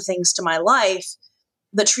positive things to my life,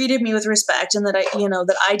 that treated me with respect, and that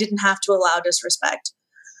I didn't have to allow disrespect.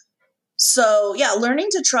 So yeah, learning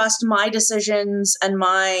to trust my decisions and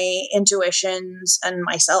my intuitions and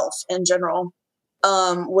myself in general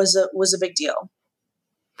was a big deal.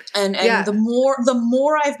 And the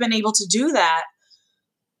more I've been able to do that,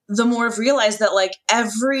 the more I've realized that, like,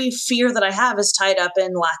 every fear that I have is tied up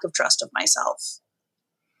in lack of trust of myself.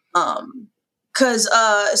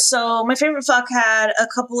 So my favorite fuck had a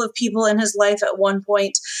couple of people in his life at one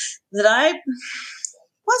point that I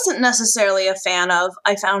wasn't necessarily a fan of.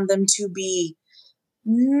 I found them to be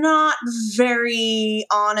not very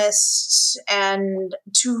honest, and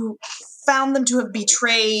found them to have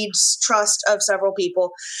betrayed trust of several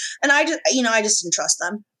people. And I just didn't trust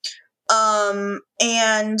them.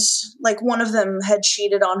 And like, one of them had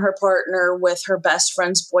cheated on her partner with her best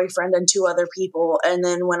friend's boyfriend and 2 other people. And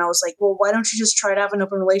then when I was like, well, why don't you just try to have an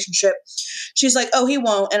open relationship? She's like, oh, he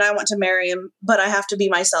won't. And I want to marry him, but I have to be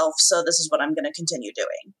myself. So this is what I'm going to continue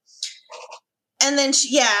doing. And then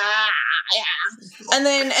And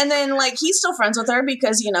then like, he's still friends with her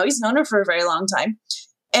because, he's known her for a very long time.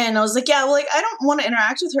 And I was like, yeah, well, like, I don't want to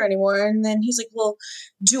interact with her anymore. And then he's like, well,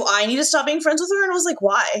 do I need to stop being friends with her? And I was like,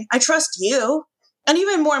 why? I trust you. And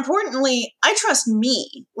even more importantly, I trust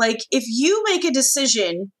me. Like, if you make a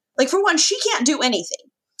decision, like, for one, she can't do anything.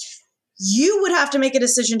 You would have to make a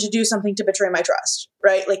decision to do something to betray my trust,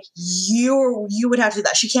 right? Like, you would have to do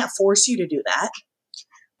that. She can't force you to do that.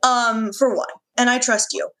 For one. And I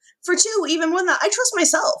trust you. For 2, even when I trust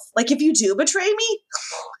myself. Like, if you do betray me,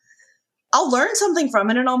 I'll learn something from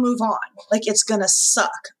it and I'll move on. Like, it's going to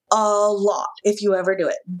suck a lot if you ever do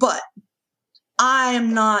it. But I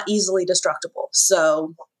am not easily destructible.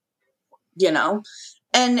 So,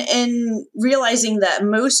 and realizing that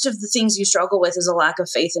most of the things you struggle with is a lack of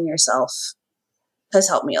faith in yourself has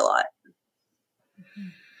helped me a lot.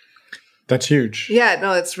 That's huge. Yeah,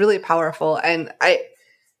 no, it's really powerful. And I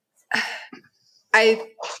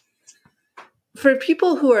for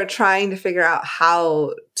people who are trying to figure out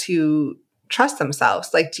how to trust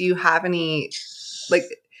themselves, like, do you have any, like,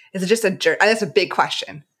 is it just that's a big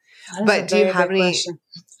question, but do you have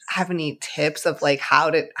any tips of, like, how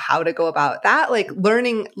to go about that, like,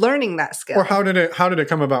 learning that skill? Or how did it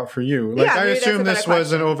come about for you? Like, I assume this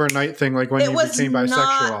was an overnight thing, like when you became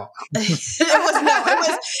bisexual.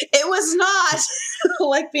 It was not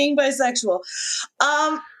like being bisexual.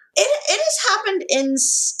 It has happened in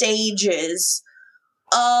stages.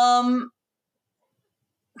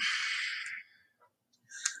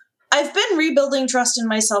 I've been rebuilding trust in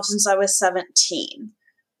myself since I was 17.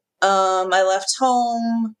 I left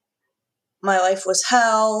home. My life was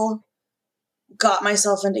hell. Got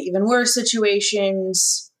myself into even worse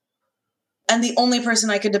situations. And the only person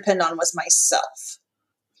I could depend on was myself.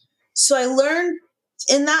 So I learned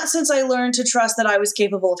to trust that I was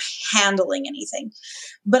capable of handling anything.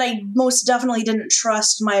 But I most definitely didn't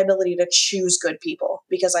trust my ability to choose good people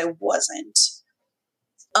because I wasn't.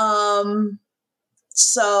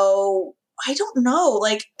 So I don't know.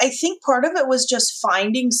 Like, I think part of it was just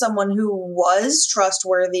finding someone who was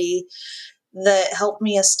trustworthy that helped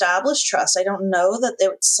me establish trust. I don't know that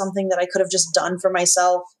it's something that I could have just done for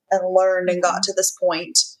myself and learned and got to this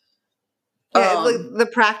point. Yeah, like the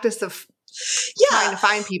practice of trying to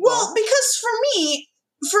find people. Well, because for me,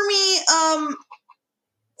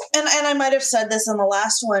 and I might have said this in the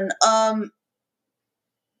last one,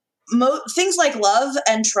 things like love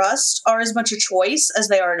and trust are as much a choice as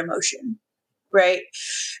they are an emotion, right?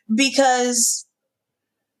 Because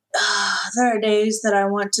there are days that I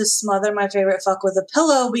want to smother my favorite fuck with a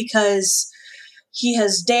pillow because he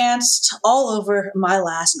has danced all over my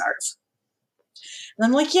last nerve. And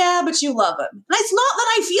I'm like, yeah, but you love him. And it's not that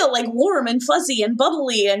I feel like warm and fuzzy and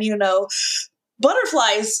bubbly and,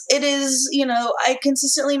 butterflies. It is, I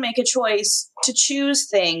consistently make a choice to choose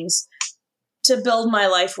things to build my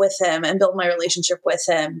life with him and build my relationship with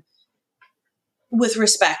him with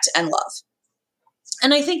respect and love.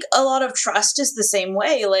 And I think a lot of trust is the same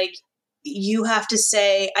way. Like, you have to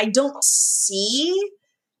say, I don't see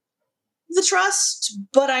the trust,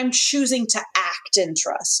 but I'm choosing to act in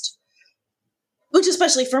trust. Which,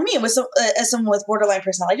 especially for me, was as someone with borderline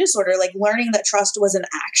personality disorder, like learning that trust was an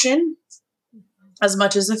action as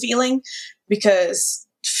much as a feeling, because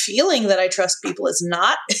feeling that I trust people is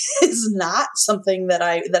not something that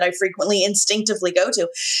I frequently instinctively go to,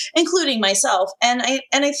 including myself. And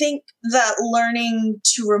I think that learning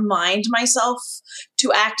to remind myself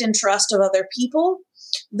to act in trust of other people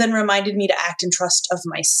then reminded me to act in trust of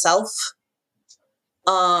myself.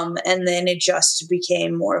 And then it just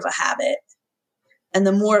became more of a habit. And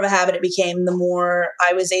the more of a habit it became, the more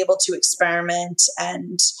I was able to experiment.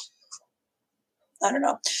 And I don't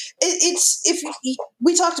know. If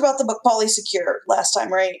we talked about the book Polysecure last time,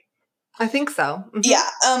 right? I think so. Mm-hmm. Yeah.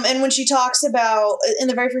 And when she talks about, in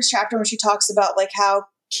the very first chapter, when she talks about like how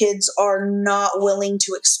kids are not willing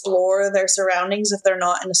to explore their surroundings if they're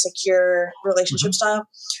not in a secure relationship style.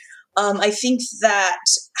 I think that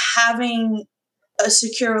having a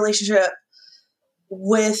secure relationship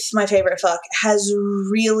with my favorite fuck has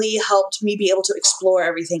really helped me be able to explore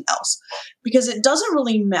everything else, because it doesn't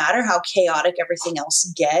really matter how chaotic everything else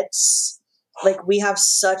gets. Like, we have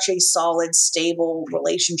such a solid, stable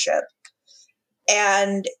relationship,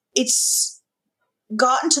 and it's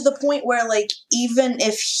gotten to the point where, like, even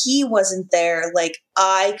if he wasn't there, like,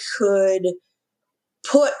 I could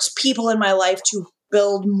put people in my life to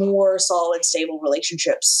build more solid, stable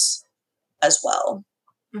relationships as well.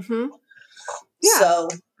 Mm-hmm. Yeah. So,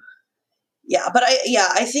 yeah, but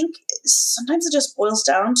I think sometimes it just boils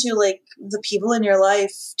down to like the people in your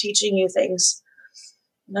life teaching you things.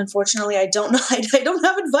 And unfortunately, I don't know. I don't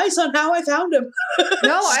have advice on how I found him.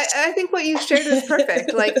 No, I think what you shared is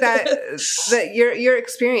perfect. Like that your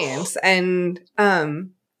experience, and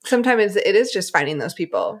sometimes it is just finding those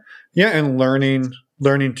people. Yeah, and learning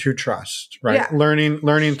to trust, right? Yeah.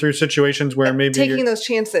 Learning through situations where maybe taking those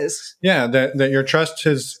chances. Yeah, that your trust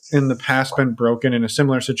has in the past been broken in a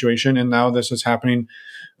similar situation, and now this is happening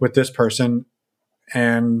with this person,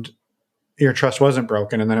 and your trust wasn't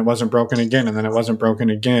broken, and then it wasn't broken again, and then it wasn't broken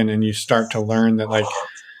again, and you start to learn that like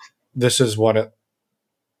this is what it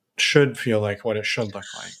should feel like, what it should look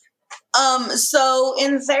like. So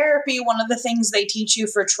in therapy, one of the things they teach you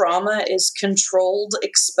for trauma is controlled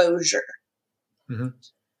exposure. Mm-hmm.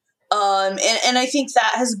 And I think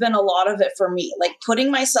that has been a lot of it for me, like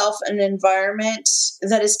putting myself in an environment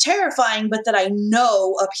that is terrifying, but that I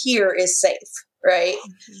know up here is safe, right?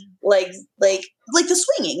 Mm-hmm. Like the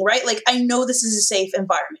swinging, right? Like, I know this is a safe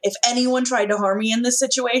environment. If anyone tried to harm me in this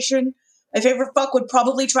situation, my favorite fuck would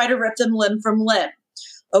probably try to rip them limb from limb.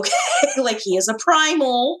 Okay, like, he is a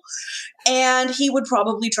primal, and he would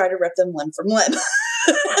probably try to rip them limb from limb.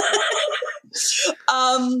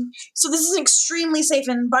 So this is an extremely safe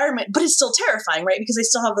environment, but it's still terrifying, right? Because I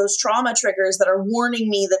still have those trauma triggers that are warning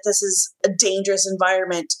me that this is a dangerous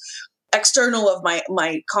environment, external of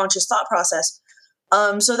my conscious thought process.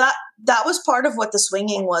 So that was part of what the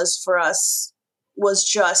swinging was for us, was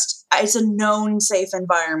just, it's a known safe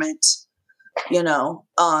environment, you know,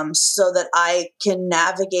 so that I can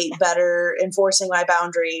navigate better, enforcing my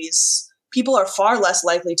boundaries. People are far less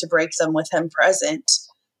likely to break them with him present,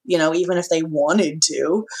 you know, even if they wanted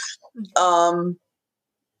to.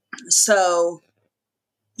 So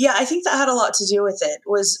yeah, I think that had a lot to do with it,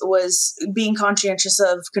 was being conscientious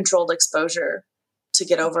of controlled exposure to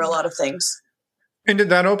get over a lot of things. And did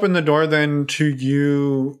that open the door then to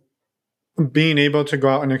you being able to go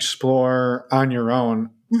out and explore on your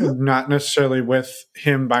own, mm-hmm. not necessarily with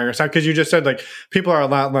him by your side? Because you just said, like, people are a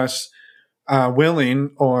lot less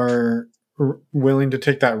willing to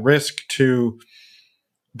take that risk to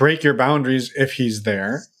break your boundaries if he's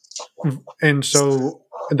there. And so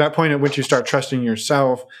at that point at which you start trusting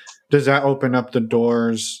yourself, does that open up the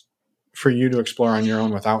doors for you to explore on your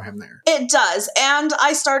own without him there? It does. And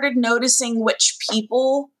I started noticing which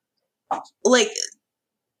people, like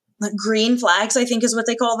green flags, I think is what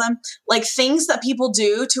they call them, like things that people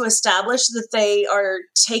do to establish that they are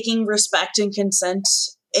taking respect and consent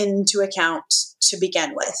into account to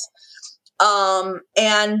begin with.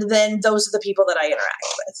 And then those are the people that I interact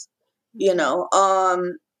with, you know.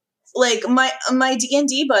 Like my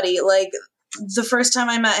D&D buddy, like the first time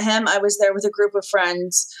I met him, I was there with a group of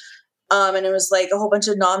friends. And it was like a whole bunch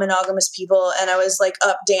of non-monogamous people, and I was like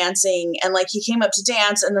up dancing, and like he came up to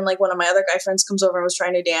dance, and then like one of my other guy friends comes over and was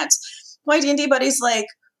trying to dance. My D&D buddy's like,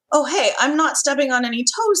 "Oh, hey, I'm not stepping on any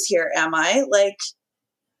toes here, am I? Like,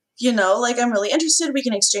 you know, like, I'm really interested. We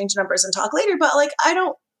can exchange numbers and talk later, but like I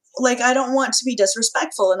don't want to be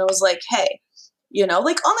disrespectful." And I was like, "Hey, you know,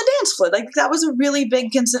 like on the dance floor, like that was a really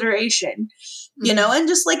big consideration." you know, and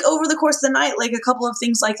just like over the course of the night, like a couple of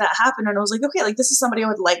things like that happened. And I was like, okay, like this is somebody I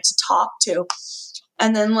would like to talk to.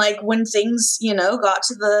 And then like when things, you know, got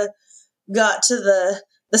to the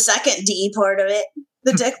second D part of it,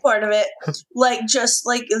 the dick part of it, like just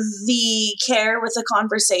like the care with the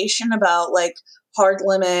conversation about like hard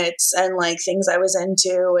limits and like things I was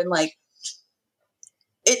into, and like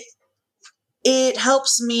it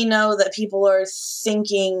helps me know that people are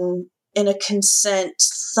thinking in a consent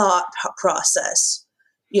thought process.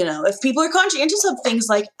 You know, if people are conscientious of things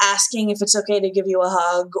like asking if it's okay to give you a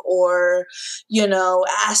hug, or, you know,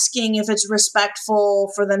 asking if it's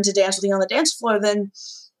respectful for them to dance with you on the dance floor, then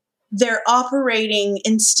they're operating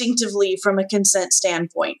instinctively from a consent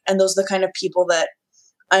standpoint. And those are the kind of people that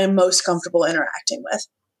I am most comfortable interacting with.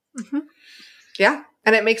 Mm-hmm. Yeah.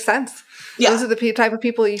 And it makes sense. Yeah. Those are the type of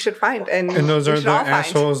people you should find. And those are the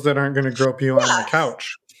assholes that aren't going to grope you on the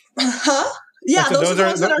couch. Huh? Yeah, those are the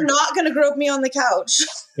ones that are not going to grope me on the couch.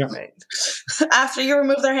 Yeah. Right. After you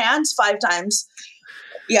remove their hands 5 times.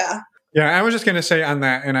 Yeah. Yeah, I was just going to say on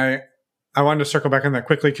that, and I wanted to circle back on that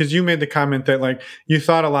quickly, because you made the comment that like you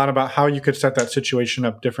thought a lot about how you could set that situation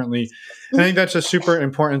up differently. Mm-hmm. And I think that's a super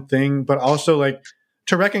important thing, but also like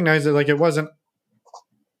to recognize that like it wasn't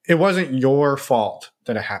your fault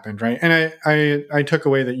that it happened, right? And I took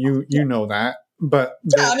away that you know that, but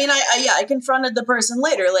I mean, I confronted the person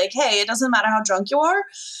later, like, hey, it doesn't matter how drunk you are.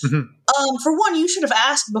 Mm-hmm. For one, you should have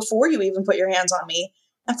asked before you even put your hands on me,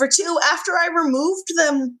 and for 2, after I removed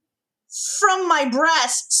them from my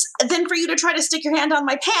breasts, then for you to try to stick your hand on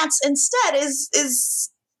my pants instead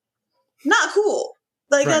is not cool.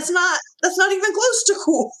 Like right. that's not even close to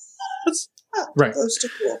cool. It's not right. close to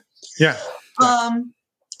cool. Yeah.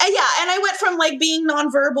 And I went from like being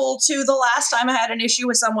nonverbal to the last time I had an issue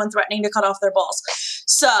with someone threatening to cut off their balls.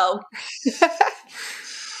 So,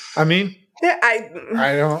 I mean,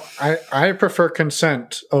 yeah, I prefer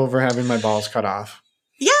consent over having my balls cut off.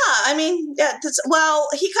 Yeah, I mean, yeah.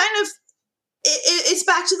 He kind of. It's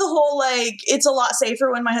back to the whole like it's a lot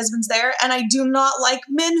safer when my husband's there, and I do not like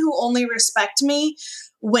men who only respect me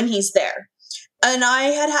when he's there. And I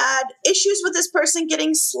had issues with this person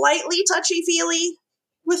getting slightly touchy-feely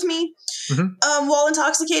with me while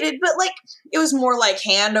intoxicated, but like it was more like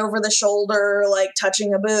hand over the shoulder, like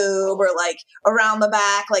touching a boob, or like around the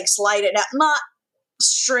back, like slide it out, not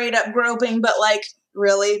straight up groping, but like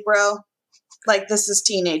really, bro, like this is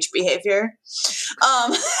teenage behavior.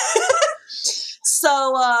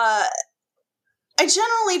 So I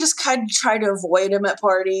generally just kind of try to avoid him at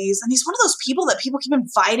parties, and he's one of those people that people keep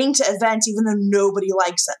inviting to events even though nobody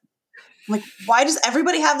likes him. I'm like, why does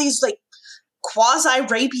everybody have these like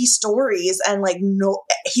quasi-rapey stories, and like no,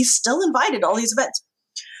 he's still invited to all these events.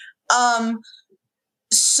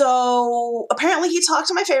 So apparently he talked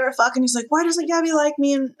to my favorite fuck, and he's like, why doesn't Gabby like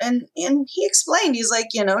me? And he explained, he's like,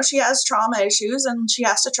 you know, she has trauma issues and she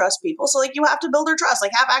has to trust people. So like you have to build her trust,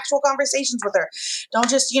 like have actual conversations with her. Don't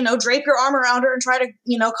just, you know, drape your arm around her and try to,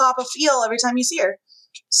 you know, cop a feel every time you see her.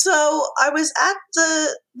 So I was at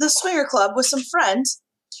the swinger club with some friends,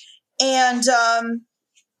 and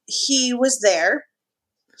he was there.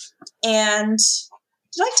 And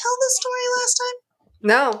did I tell this story last time?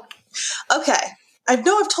 No. Okay. I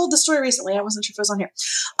know I've told the story recently. I wasn't sure if it was on here.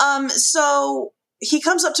 So he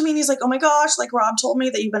comes up to me and he's like, oh my gosh, like Rob told me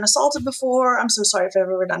that you've been assaulted before. I'm so sorry if I've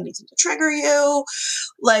ever done anything to trigger you.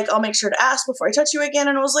 Like, I'll make sure to ask before I touch you again.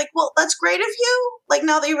 And I was like, well, that's great of you. Like,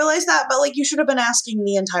 now that you realize that, but like, you should have been asking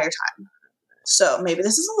the entire time. So maybe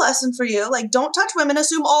this is a lesson for you. Like, don't touch women.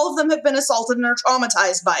 Assume all of them have been assaulted and are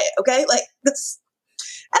traumatized by it. Okay. Like this,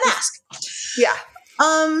 and ask. Yeah.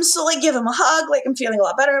 So like give him a hug, like I'm feeling a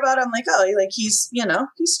lot better about it. I'm like, oh, like he's, you know,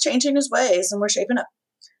 he's changing his ways and we're shaping up.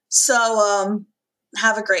 So,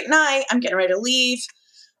 have a great night. I'm getting ready to leave.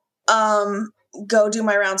 Go do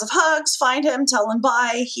my rounds of hugs, find him, tell him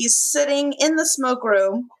bye. He's sitting in the smoke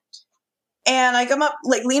room, and I come up,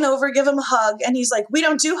 like lean over, give him a hug. And he's like, we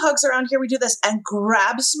don't do hugs around here. We do this, and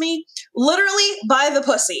grabs me literally by the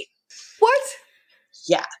pussy. What?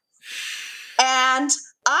 Yeah. And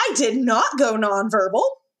I did not go nonverbal.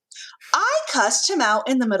 I cussed him out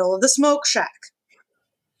in the middle of the smoke shack.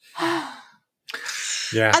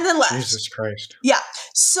 Yeah. And then left. Jesus Christ. Yeah.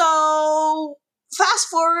 So fast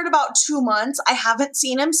forward about 2 months. I haven't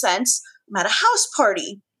seen him since. I'm at a house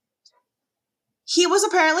party. He was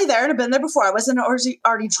apparently there and had been there before. I wasn't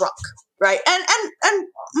already drunk. Right. And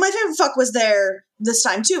my favorite fuck was there this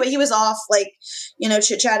time too, but he was off, like, you know,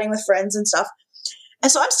 chit-chatting with friends and stuff.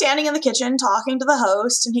 And so I'm standing in the kitchen talking to the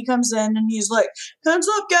host, and he comes in and he's like, hands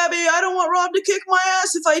up, Gabby. I don't want Rob to kick my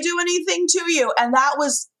ass if I do anything to you. And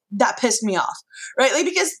that pissed me off, right? Like,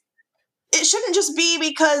 because it shouldn't just be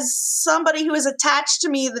because somebody who is attached to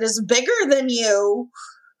me that is bigger than you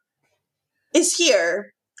is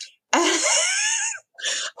here. And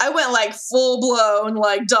I went like full blown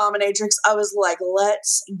like dominatrix. I was like,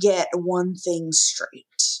 let's get one thing straight.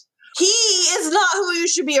 He is not who you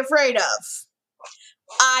should be afraid of.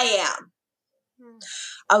 I am.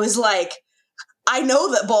 I was like, I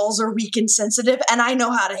know that balls are weak and sensitive, and I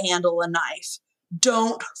know how to handle a knife.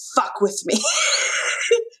 Don't fuck with me.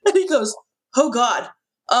 And he goes, oh God.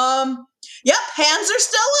 Yep, hands are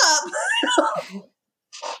still up.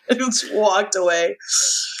 And just walked away.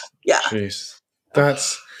 Yeah. Jeez.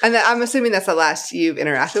 That's... And then I'm assuming that's the last you've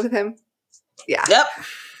interacted with him? Yeah. Yep.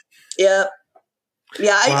 Yeah,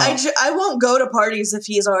 Wow. I won't go to parties if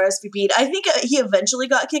he's RSVP'd. I think he eventually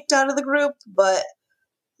got kicked out of the group, but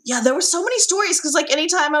yeah, there were so many stories because like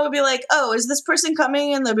anytime I would be like, oh, is this person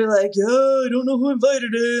coming? And they'd be like, yeah, I don't know who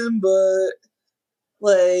invited him, but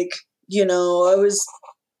like, I was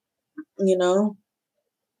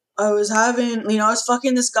I was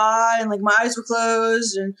fucking this guy and like my eyes were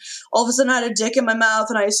closed and all of a sudden I had a dick in my mouth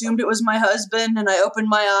and I assumed it was my husband and I opened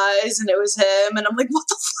my eyes and it was him and I'm like, what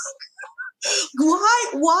the fuck?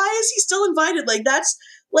 Why is he still invited? Like that's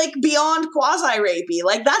like beyond quasi-rapey.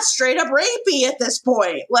 Like that's straight up rapey at this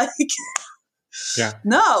point. Like Yeah.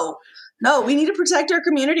 No, we need to protect our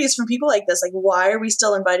communities from people like this. Like why are we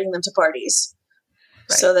still inviting them to parties?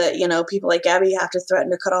 Right. So that, people like Gabby have to threaten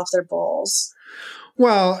to cut off their balls.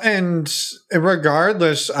 Well, and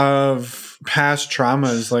regardless of past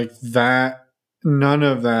traumas like that, none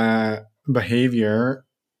of that behavior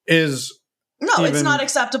is... No, it's not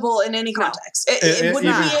acceptable in any context. It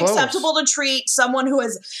wouldn't be acceptable to treat someone who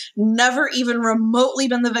has never even remotely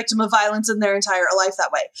been the victim of violence in their entire life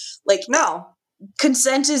that way. Like, no.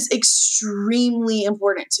 Consent is extremely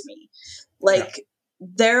important to me. Like,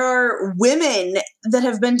 there are women that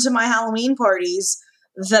have been to my Halloween parties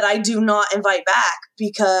that I do not invite back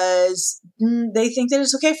because they think that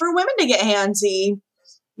it's okay for women to get handsy.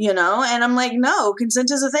 And I'm like, no, consent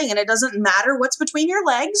is a thing. And it doesn't matter what's between your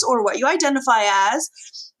legs or what you identify as.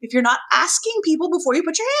 If you're not asking people before you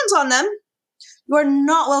put your hands on them, you are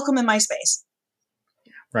not welcome in my space.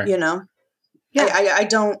 Right. Yeah. I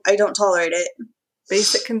don't tolerate it.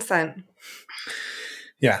 Basic consent.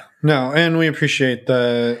 Yeah. No, and we appreciate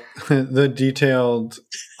the detailed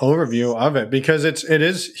overview of it because it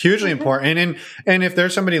is hugely important. And if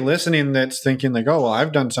there's somebody listening that's thinking like, oh, well,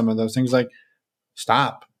 I've done some of those things, like,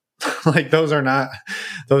 stop. Like those are not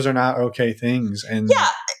okay things. And yeah,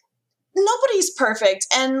 nobody's perfect.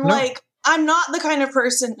 And like, I'm not the kind of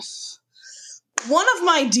person. One of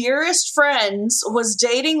my dearest friends was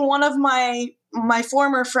dating one of my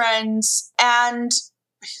former friends, and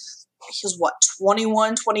he was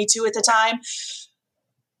 21, 22 at the time.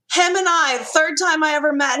 Him and I, the third time I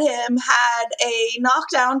ever met him, had a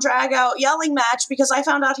knockdown, drag out yelling match because I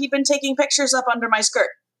found out he'd been taking pictures up under my skirt.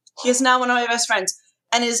 He is now one of my best friends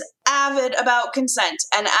and is avid about consent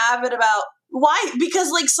and avid about why?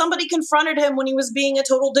 Because like somebody confronted him when he was being a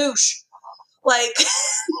total douche. Like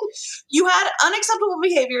you had unacceptable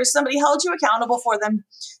behaviors. Somebody held you accountable for them.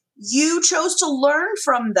 You chose to learn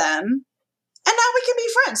from them. And now we can be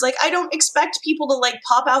friends. Like I don't expect people to like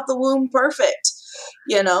pop out the womb perfect.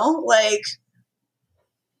 Like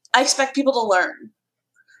I expect people to learn.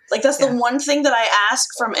 Like that's the one thing that I ask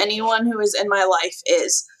from anyone who is in my life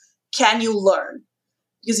is, can you learn?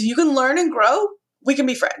 Because if you can learn and grow, we can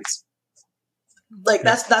be friends. Like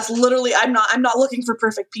that's literally, I'm not looking for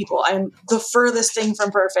perfect people. I'm the furthest thing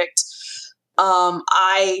from perfect.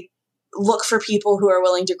 I look for people who are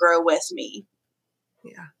willing to grow with me.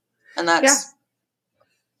 Yeah. And that's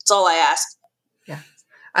all I ask. Yeah.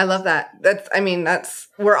 I love that.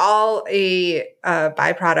 We're all a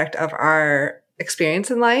byproduct of our experience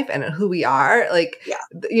in life and who we are. Like,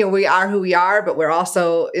 we are who we are, but we're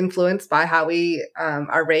also influenced by how we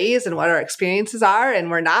are raised and what our experiences are. And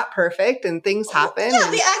we're not perfect and things happen. Yeah,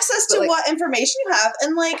 the access to what information you have.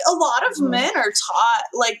 And like a lot of men are taught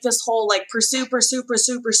like this whole like pursue.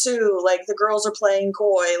 Like the girls are playing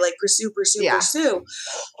coy, like pursue.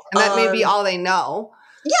 And that may be all they know.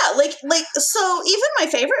 Yeah, like so even my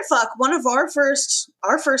favorite fuck, one of our first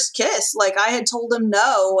kiss, like I had told him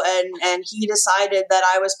no and he decided that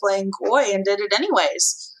I was playing coy and did it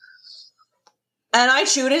anyways. And I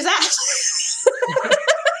chewed his ass.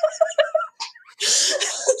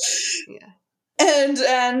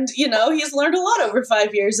 And he's learned a lot over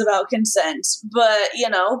 5 years about consent, but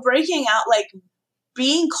breaking out, like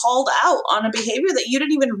being called out on a behavior that you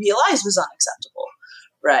didn't even realize was unacceptable,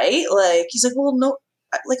 right? Like he's like, well, no,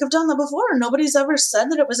 like I've done that before. Nobody's ever said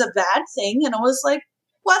that it was a bad thing. And I was like,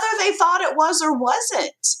 whether they thought it was or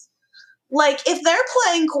wasn't, Like, if they're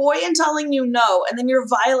playing coy and telling you no, and then you're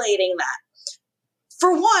violating that,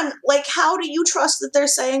 for one, like, how do you trust that they're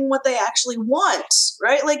saying what they actually want,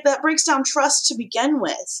 right? Like, that breaks down trust to begin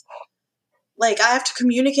with. Like, I have to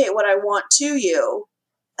communicate what I want to you.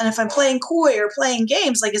 And if I'm playing coy or playing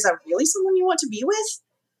games, like, is that really someone you want to be with?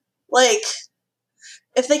 Like,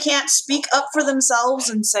 if they can't speak up for themselves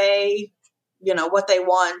and say, you know, what they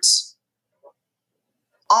want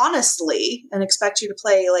honestly and expect you to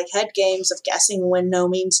play, like, head games of guessing when no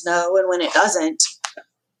means no and when it doesn't,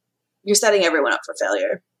 you're setting everyone up for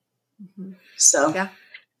failure. Mm-hmm. So. Yeah.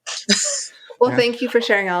 Well, thank you for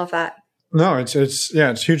sharing all of that. No,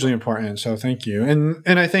 it's hugely important. So thank you.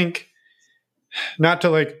 And I think, not to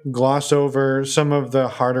like gloss over some of the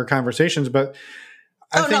harder conversations, but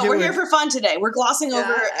we're here for fun today. We're glossing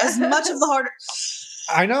over as much of the harder.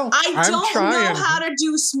 I know. I don't know how to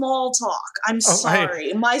do small talk. I'm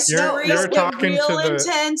sorry. My stories get real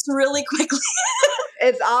intense really quickly.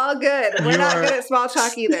 It's all good. We're not good at small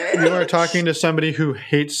talk either. You are talking to somebody who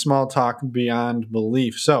hates small talk beyond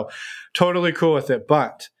belief. So totally cool with it.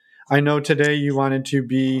 But I know today you wanted to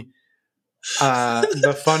be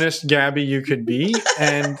the funnest Gabby you could be,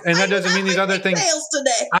 and that doesn't mean these other things.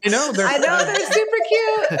 Today. I know they're super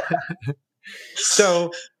cute.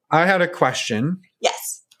 So I had a question.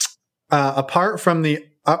 Yes. Apart from the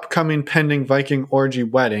upcoming pending Viking orgy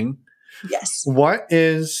wedding, yes, what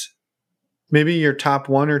is maybe your top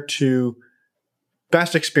 1 or 2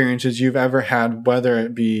 best experiences you've ever had, whether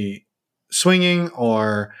it be swinging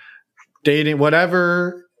or dating,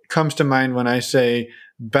 whatever comes to mind when I say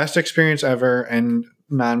best experience ever and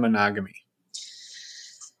non-monogamy?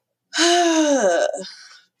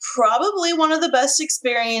 Probably one of the best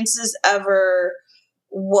experiences ever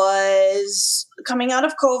was coming out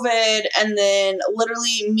of COVID and then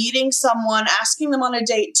literally meeting someone, asking them on a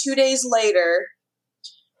date 2 days later.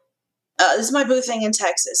 This is my boo thing in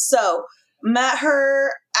Texas. So met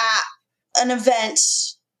her at an event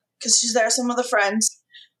because she's there with some of the friends.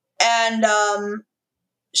 And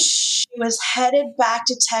she was headed back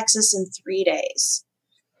to Texas in 3 days.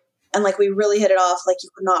 And like, we really hit it off. Like, you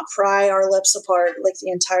could not pry our lips apart, like,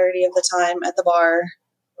 the entirety of the time at the bar.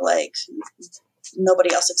 Like,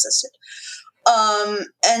 nobody else existed.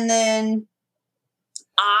 And then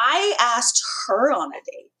I asked her on a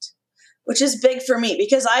date, which is big for me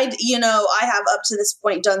because I have up to this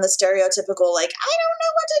point done the stereotypical, like, I don't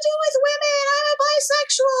know what to do with women. I'm a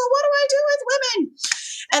bisexual. What do I do with women?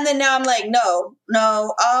 And then now I'm like, no.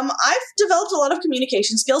 I've developed a lot of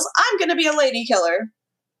communication skills. I'm going to be a lady killer.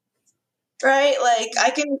 Right? Like, I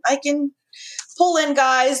can pull in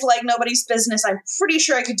guys like nobody's business. I'm pretty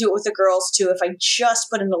sure I could do it with the girls too if I just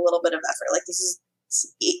put in a little bit of effort. Like, this is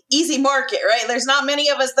easy market, right? There's not many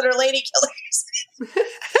of us that are lady killers.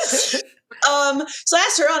 So I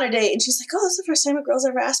asked her on a date, and she's like, "Oh, that's the first time a girl's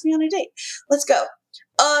ever asked me on a date. Let's go."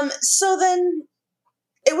 So then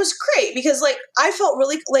it was great because, like, I felt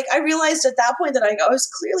really, like, I realized at that point that I was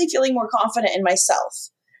clearly feeling more confident in myself,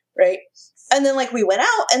 right? And then, like, we went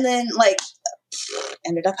out and then, like,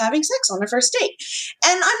 ended up having sex on the first date.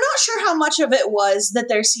 And I'm not sure how much of it was that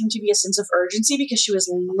there seemed to be a sense of urgency because she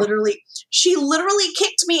literally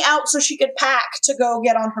kicked me out so she could pack to go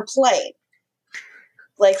get on her plane.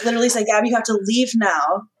 Like, literally said, "Gabby, you have to leave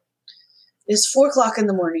now. It's 4:00 in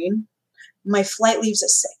the morning. My flight leaves at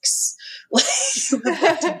 6. Like, you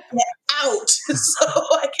have to get out so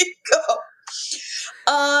I can go."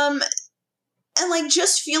 And like,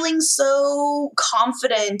 just feeling so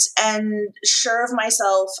confident and sure of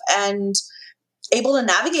myself and able to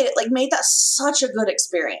navigate it, like, made that such a good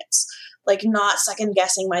experience. Like, not second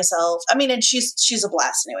guessing myself. I mean, and she's a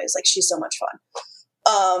blast anyways. Like, she's so much fun.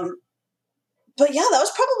 But yeah, that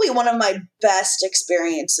was probably one of my best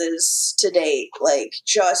experiences to date. Like,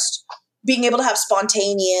 just being able to have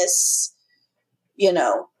spontaneous,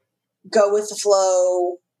 go with the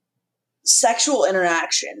flow, sexual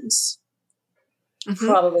interactions. Mm-hmm.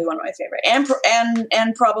 Probably one of my favorite,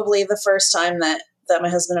 and probably the first time that my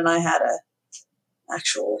husband and I had a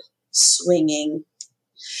actual swinging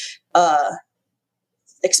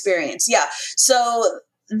experience. Yeah, so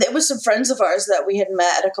there was some friends of ours that we had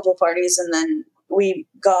met at a couple of parties, and then we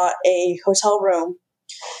got a hotel room,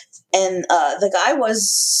 and the guy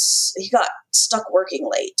he got stuck working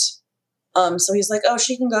late. So he's like, "Oh,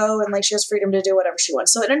 she can go, and like, she has freedom to do whatever she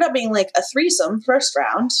wants." So it ended up being like a threesome first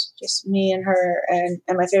round, just me and her and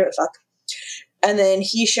my favorite fuck. And then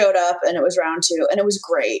he showed up, and it was round 2, and it was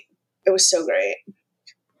great. It was so great.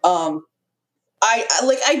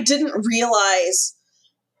 I didn't realize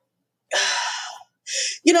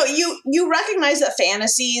you recognize that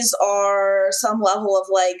fantasies are some level of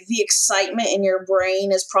like the excitement in your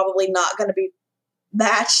brain is probably not going to be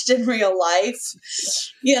matched in real life.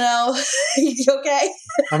 You okay?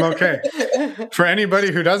 I'm okay. For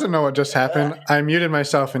anybody who doesn't know what just happened, I muted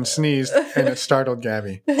myself and sneezed, and it startled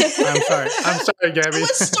Gabby. I'm sorry, Gabby. It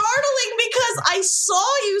was startling because I saw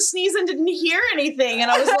you sneeze and didn't hear anything, and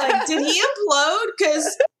I was like, did he implode?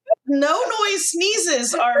 Because no noise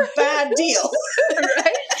sneezes are a bad deal.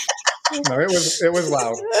 Right? No, it was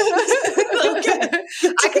loud. Okay.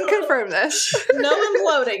 I can confirm this. No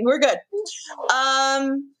imploding. We're good.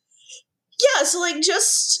 Yeah, so like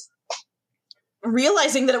just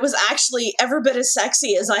realizing that it was actually every bit as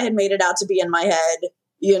sexy as I had made it out to be in my head,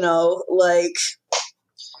 like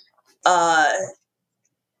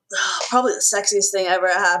probably the sexiest thing ever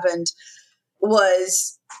happened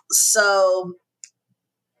was, so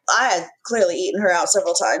I had clearly eaten her out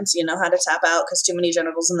several times, had to tap out because too many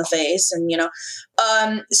genitals in the face. And,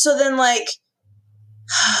 so then like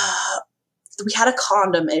we had a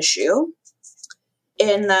condom issue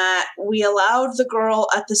in that we allowed the girl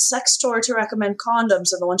at the sex store to recommend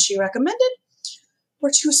condoms, and the ones she recommended were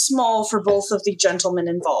too small for both of the gentlemen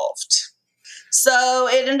involved. So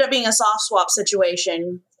it ended up being a soft swap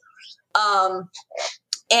situation.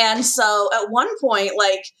 And so at one point,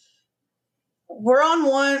 like, we're on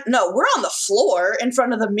the floor in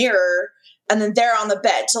front of the mirror, and then they're on the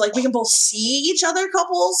bed. So like we can both see each other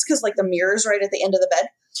couples because like the mirror's right at the end of the bed.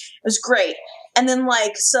 It was great. And then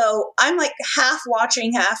like, so I'm like half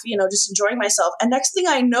watching, half, just enjoying myself. And next thing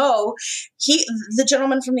I know, the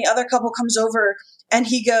gentleman from the other couple comes over and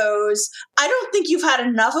he goes, I don't think you've had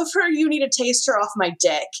enough of her. You need to taste her off my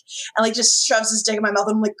dick. And like just shoves his dick in my mouth.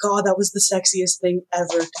 And I'm like, God, that was the sexiest thing ever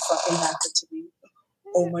to fucking happen to me.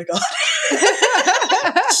 Oh my God.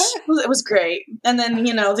 It was great. And then,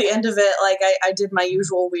 the end of it, like I did my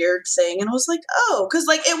usual weird thing and I was like, oh, because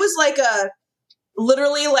like it was like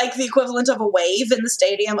literally like the equivalent of a wave in the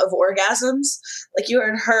stadium of orgasms. Like you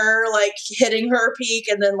heard her like hitting her peak,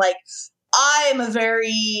 and then like I'm a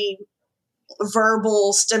very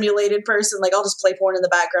verbal stimulated person. Like I'll just play porn in the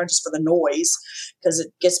background just for the noise because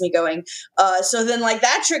it gets me going. So then like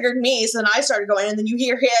that triggered me. So then I started going, and then you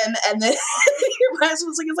hear him, and then your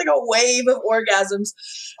husband's like, it's like a wave of orgasms.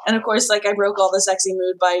 And of course, like I broke all the sexy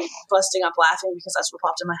mood by busting up laughing because that's what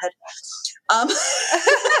popped in my head.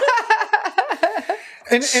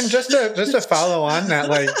 And just to follow on that,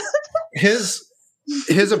 like his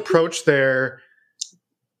approach there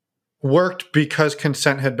worked because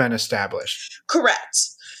consent had been established. Correct.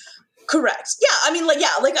 Yeah. I mean, like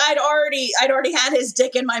I'd already had his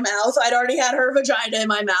dick in my mouth. I'd already had her vagina in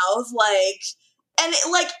my mouth. And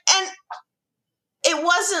it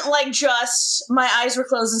wasn't like just my eyes were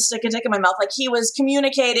closed and stick a dick in my mouth. Like he was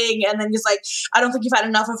communicating, and then he's like, I don't think you've had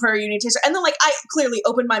enough of her. You need to taste her. And then like I clearly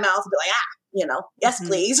opened my mouth and be like, yes,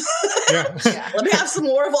 please. Yeah. Let me have some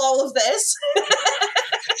more of all of this.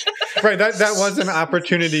 Right. That was an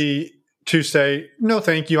opportunity to say, no,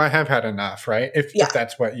 thank you. I have had enough. Right. If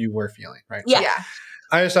that's what you were feeling. Right. Yeah. So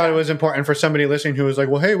I just thought it was important for somebody listening who was like,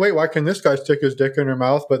 well, hey, wait, why can this guy stick his dick in her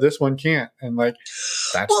mouth, but this one can't? And like,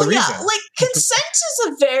 that's the reason. Yeah, like consent is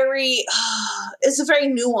a very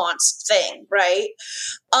nuanced thing, right?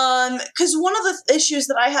 Because one of the issues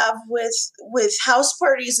that I have with house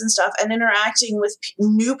parties and stuff and interacting with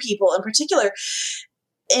new people in particular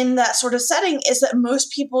in that sort of setting is that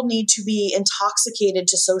most people need to be intoxicated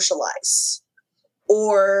to socialize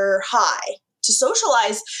or high to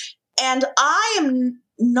socialize. And I am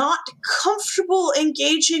not comfortable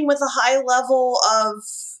engaging with a high level of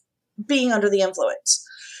being under the influence.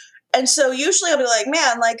 And so usually I'll be like,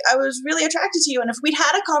 man, like I was really attracted to you. And if we'd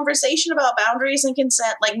had a conversation about boundaries and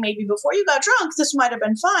consent, like maybe before you got drunk, this might have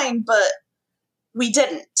been fine, but we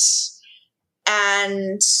didn't.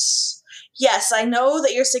 And yes, I know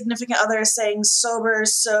that your significant other is staying sober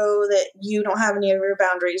so that you don't have any of your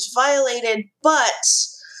boundaries violated, but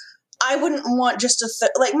I wouldn't want just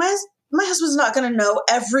like my husband's not going to know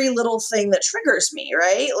every little thing that triggers me,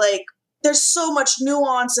 right? Like there's so much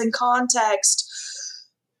nuance and context,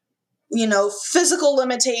 physical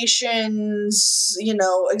limitations,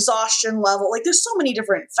 exhaustion level. Like there's so many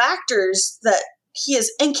different factors that he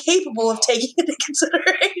is incapable of taking into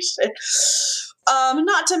consideration.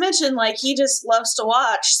 Not to mention, like, he just loves to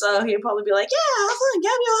watch, so he'd probably be like, yeah, have fun,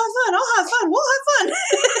 Gabby, I'll have fun, we'll have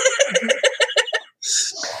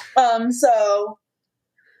fun. So,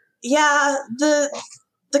 yeah, the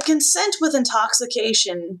consent with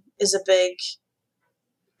intoxication is a big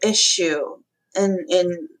issue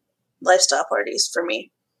in lifestyle parties for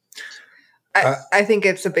me. I think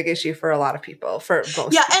it's a big issue for a lot of people, for most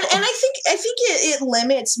and people. I think it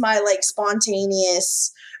limits my like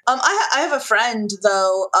spontaneous. I have a friend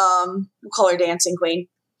though. We'll call her Dancing Queen.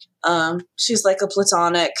 She's like a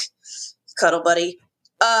platonic cuddle buddy.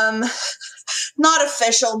 Not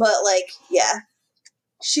official, but like, yeah,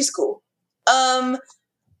 she's cool.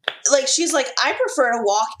 Like she's like, I prefer to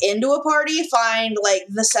walk into a party, find like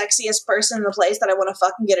the sexiest person in the place that I want to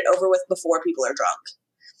fucking get it over with before people are drunk.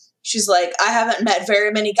 She's like, I haven't met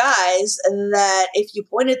very many guys that if you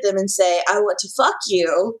point at them and say, I want to fuck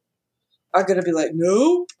you, are going to be like,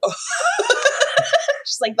 nope.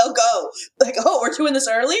 She's like, they'll go. Like, oh, we're doing this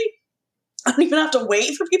early? I don't even have to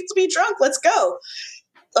wait for people to be drunk. Let's go.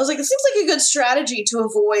 I was like, it seems like a good strategy to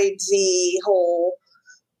avoid the whole,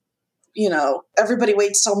 you know, everybody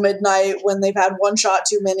waits till midnight when they've had one shot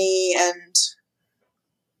too many and,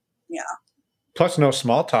 yeah. Plus no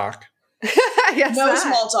small talk. No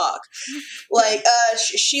small talk. Like,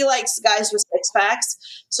 she likes guys with six packs.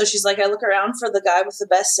 So she's like, I look around for the guy with the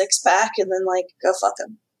best six pack and then like, go fuck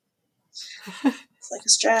him. It's like a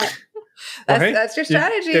strat. That's your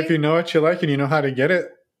strategy. If you know what you like and you know how to get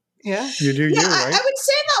it, yeah, you do you, right? I would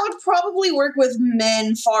say that would probably work with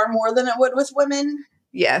men far more than it would with women.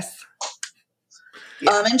 Yes.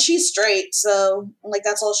 Yeah. And she's straight, so like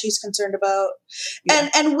that's all she's concerned about. Yeah.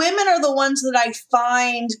 And women are the ones that I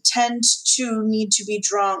find tend to need to be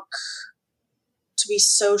drunk to be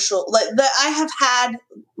social. Like that I have had.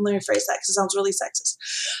 Let me phrase that because it sounds really sexist.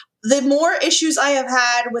 The more issues I have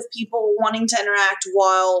had with people wanting to interact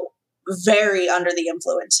while very under the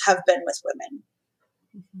influence have been with women.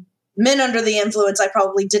 Mm-hmm. Men under the influence, I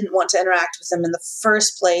probably didn't want to interact with them in the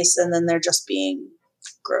first place, and then they're just being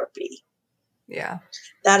gropey. Yeah.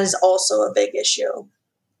 That is also a big issue.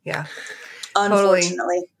 Yeah. Unfortunately.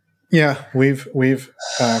 Totally. Yeah, we've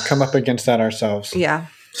come up against that ourselves. Yeah.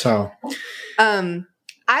 So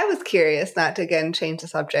I was curious, not to again change the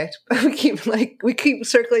subject, but we keep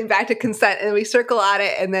circling back to consent and we circle at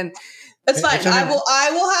it and then it's fine.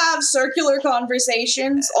 I will have circular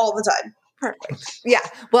conversations all the time. Perfect. Yeah.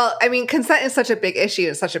 Well, I mean, consent is such a big issue.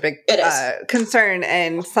 It's such a big concern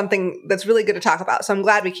and something that's really good to talk about. So I'm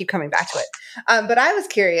glad we keep coming back to it. But I was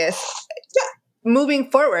curious, moving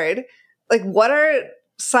forward, like what are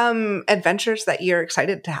some adventures that you're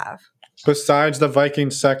excited to have? Besides the Viking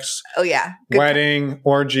sex, wedding,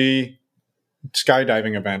 orgy,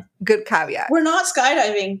 skydiving event. Good caveat. We're not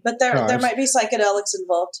skydiving, but there might be psychedelics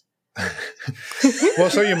involved. Well,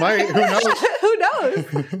 so you might. Who knows? Who knows?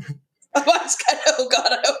 Oh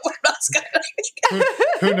God, I hope we're not skydiving.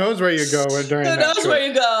 Who knows where you go during that Who knows trip? where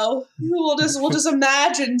you go? We'll just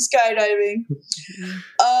imagine skydiving.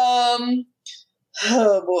 Oh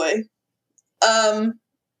boy.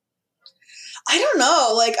 I don't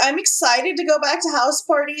know. Like, I'm excited to go back to house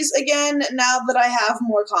parties again now that I have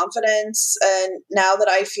more confidence and now that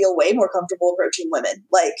I feel way more comfortable approaching women.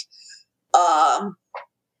 Like,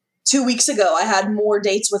 2 weeks ago, I had more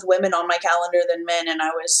dates with women on my calendar than men, and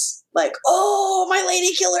I was like, oh, my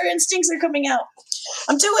lady killer instincts are coming out.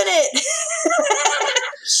 I'm doing it.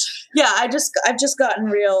 Yeah, I've just gotten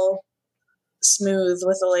real smooth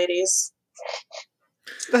with the ladies.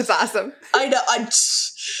 That's awesome. I know. I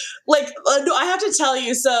have to tell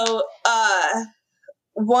you. So,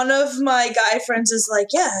 one of my guy friends is like,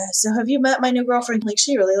 "Yeah, so have you met my new girlfriend? Like,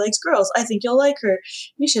 she really likes girls. I think you'll like her.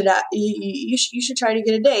 You should try to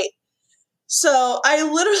get a date." So I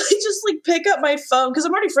literally just like pick up my phone because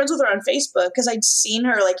I'm already friends with her on Facebook because I'd seen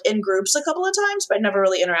her like in groups a couple of times, but I'd never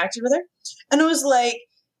really interacted with her. And it was like,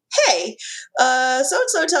 hey,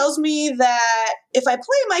 so-and-so tells me that if I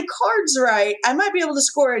play my cards right, I might be able to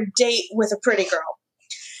score a date with a pretty girl.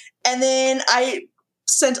 And then I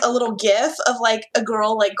sent a little gif of like a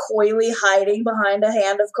girl like coyly hiding behind a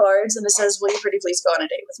hand of cards and it says, will you pretty please go on a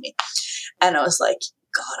date with me? And I was like,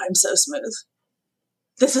 God, I'm so smooth.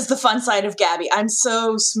 This is the fun side of Gabby. I'm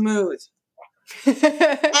so smooth.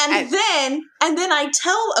 and then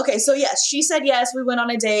okay, so yes, she said yes, we went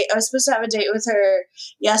on a date. I was supposed to have a date with her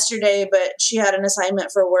yesterday, but she had an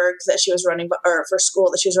assignment for work that she was running, or for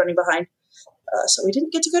school that she was running behind. So we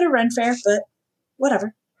didn't get to go to Ren Fair, but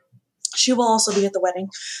whatever. She will also be at the wedding.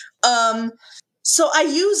 So I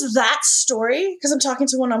use that story because I'm talking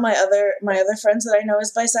to one of my other friends that I know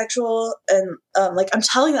is bisexual, and like I'm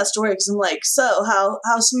telling that story because I'm like, so how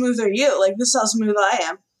smooth are you? Like, this is how smooth I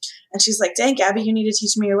am. And she's like, dang, Gabby, you need to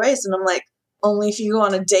teach me your ways. And I'm like, only if you go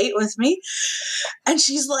on a date with me. And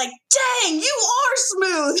she's like, dang, you are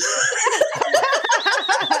smooth.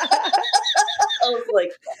 I was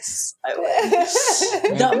like, yes, I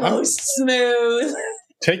win. The most smooth.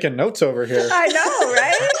 Taking notes over here. I know,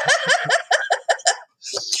 right?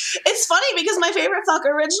 It's it's funny because my favorite fuck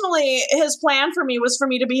originally, his plan for me was for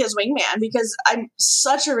me to be his wingman because I'm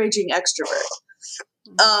such a raging extrovert.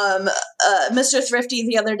 Mr. Thrifty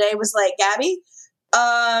the other day was like, Gabby,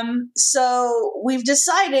 so we've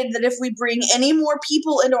decided that if we bring any more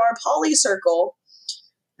people into our poly circle,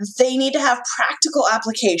 they need to have practical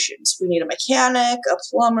applications. We need a mechanic, a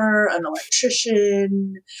plumber, an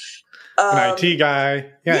electrician, an IT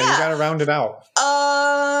guy. Yeah, you got to round it out.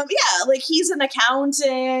 Yeah, like he's an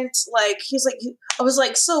accountant. Like he's like, I was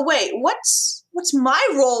like, so wait, what's my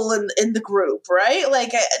role in the group, right?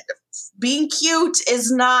 Like being cute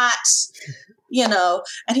is not, and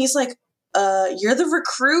he's like, you're the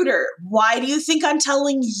recruiter. Why do you think I'm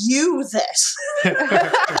telling you this?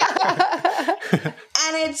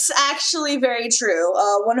 And it's actually very true.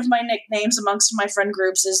 One of my nicknames amongst my friend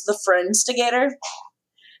groups is the Friendstigator.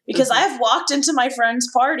 Because I've walked into my friends'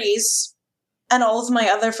 parties and all of my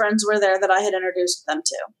other friends were there that I had introduced them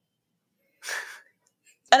to.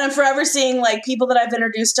 And I'm forever seeing like people that I've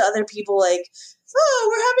introduced to other people like, oh,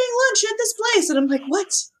 we're having lunch at this place. And I'm like,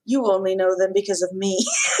 what? You only know them because of me.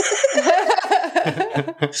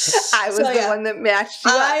 I was the one that matched you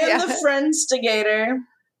I up. am the Friendstigator.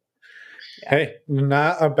 Hey,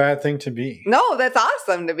 not a bad thing to be. No, that's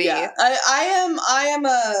awesome to be. Yeah, I am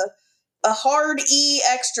a hard E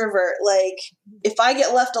extrovert. Like, if I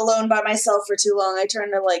get left alone by myself for too long, I turn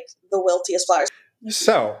to like the wiltiest flowers.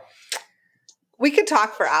 So we could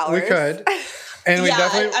talk for hours. We could. And we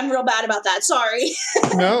definitely I'm real bad about that. Sorry.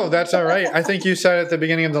 No, that's all right. I think you said at the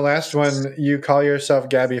beginning of the last one, you call yourself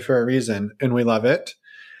Gabby for a reason, and we love it.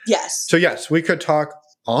 Yes. So yes, we could talk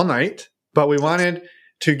all night, but we wanted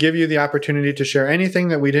to give you the opportunity to share anything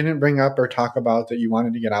that we didn't bring up or talk about that you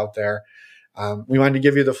wanted to get out there. We wanted to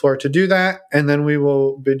give you the floor to do that, and then we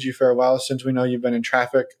will bid you farewell since we know you've been in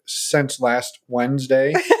traffic since last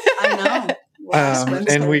Wednesday. I know.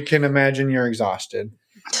 And we can imagine you're exhausted.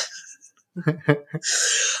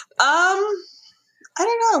 I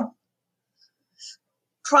don't know.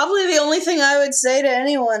 Probably the only thing I would say to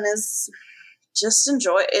anyone is just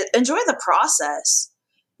enjoy it. Enjoy the process.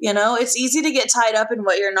 It's easy to get tied up in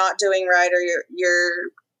what you're not doing right or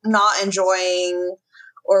you're not enjoying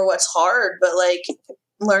or what's hard, but like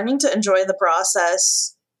learning to enjoy the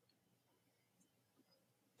process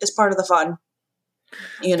is part of the fun.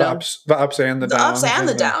 The ups and the downs. The ups and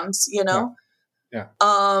the downs, Yeah.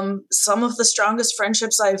 Some of the strongest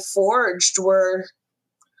friendships I've forged were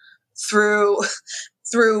through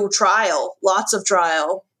trial, lots of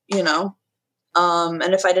trial, and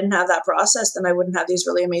if I didn't have that process, then I wouldn't have these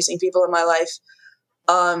really amazing people in my life.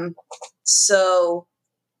 So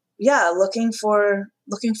yeah, looking for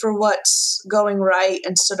what's going right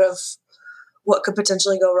instead of what could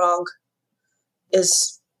potentially go wrong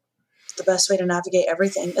is the best way to navigate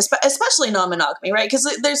everything, especially non-monogamy, right? Because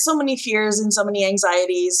there's so many fears and so many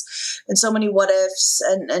anxieties and so many what ifs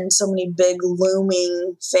and so many big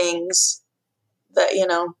looming things that,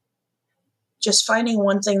 just finding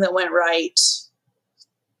one thing that went right is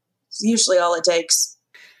usually all it takes.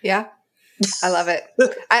 Yeah. I love it.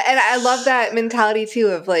 I love that mentality too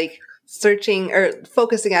of like searching or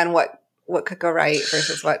focusing on what could go right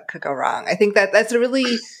versus what could go wrong. I think that's a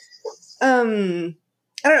really, I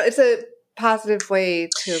don't know, it's a positive way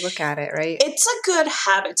to look at it, right? It's a good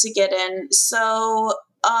habit to get in. So,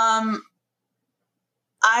 I've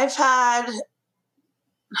had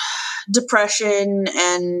depression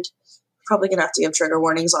and probably gonna have to give trigger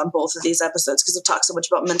warnings on both of these episodes because I've talked so much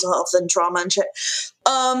about mental health and trauma and shit.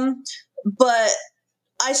 But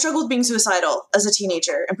I struggled being suicidal as a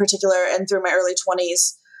teenager in particular and through my early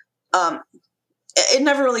 20s. It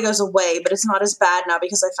never really goes away, but it's not as bad now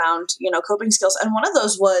because I found, coping skills. And one of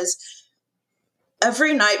those was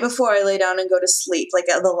every night before I lay down and go to sleep, like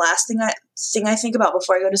the last thing I think about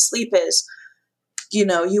before I go to sleep is,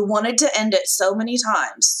 you wanted to end it so many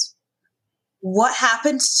times. What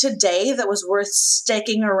happened today that was worth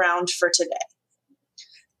sticking around for today?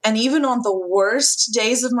 And even on the worst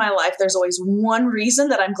days of my life, there's always one reason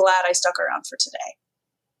that I'm glad I stuck around for today.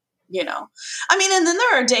 And then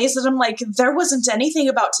there are days that I'm like, there wasn't anything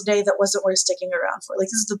about today that wasn't worth sticking around for. Like,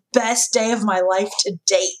 this is the best day of my life to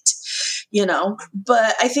date,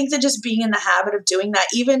 But I think that just being in the habit of doing that,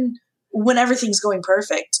 even when everything's going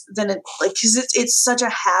perfect, then because it's such a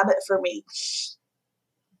habit for me.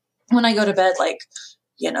 When I go to bed, I've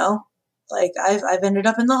ended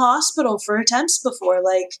up in the hospital for attempts before.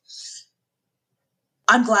 Like,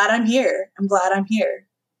 I'm glad I'm here. And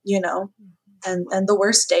the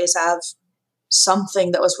worst days have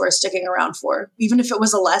something that was worth sticking around for, even if it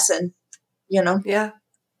was a lesson, Yeah.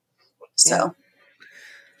 So. Yeah.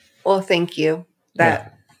 Well, thank you.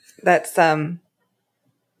 That's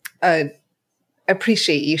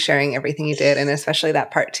appreciate you sharing everything you did, and especially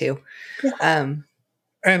that part too.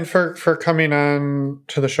 And for coming on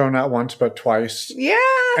to the show not once but twice. Yeah.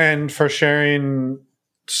 And for sharing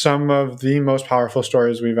some of the most powerful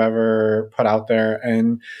stories we've ever put out there,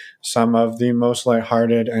 and some of the most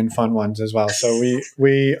lighthearted and fun ones as well. So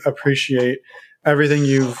we appreciate everything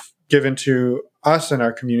you've given to us and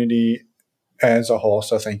our community as a whole.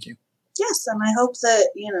 So thank you. Yes, and I hope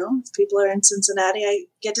that, if people are in Cincinnati, I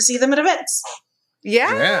get to see them at events.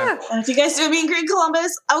 Yeah. And if you guys do a meet and greet in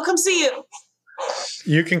Columbus, I will come see you.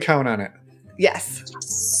 You can count on it. Yes.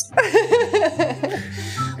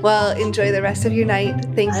 Well, enjoy the rest of your night.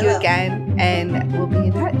 Thank you again, and we'll be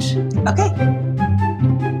in touch. Okay.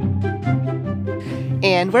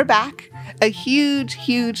 And we're back. A huge,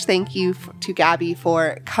 huge thank you to Gabby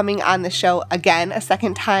for coming on the show again, a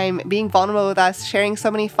second time, being vulnerable with us, sharing so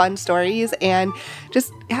many fun stories, and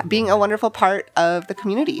just being a wonderful part of the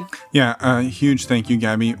community. Yeah, a huge thank you,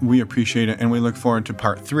 Gabby. We appreciate it, and we look forward to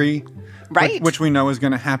part 3. Right. Which we know is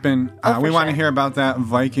going to happen. We want to hear about that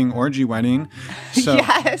Viking orgy wedding. So,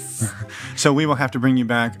 yes. So we will have to bring you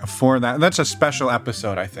back for that. That's a special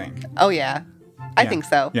episode, I think. Oh, yeah. I think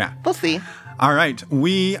so. Yeah. We'll see. All right.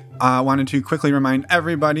 We wanted to quickly remind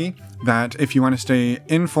everybody that if you want to stay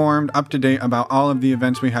informed, up to date about all of the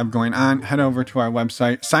events we have going on, head over to our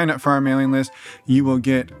website, sign up for our mailing list. You will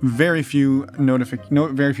get very few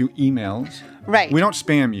emails. Right. We don't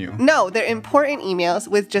spam you. No, they're important emails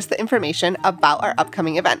with just the information about our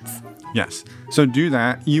upcoming events. Yes. So do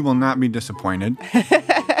that. You will not be disappointed.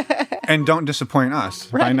 And don't disappoint us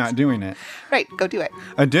by not doing it. Right. Go do it.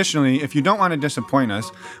 Additionally, if you don't want to disappoint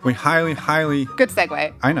us, we highly Good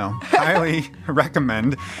segue. I know. Highly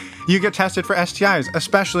recommend you get tested for STIs,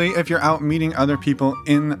 especially if you're out meeting other people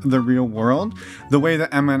in the real world. The way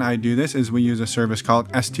that Emma and I do this is we use a service called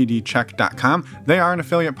stdcheck.com. They are an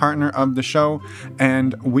affiliate partner of the show,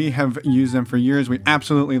 and we have used them for years. We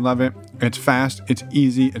absolutely love it. It's fast, it's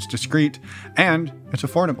easy, it's discreet, and it's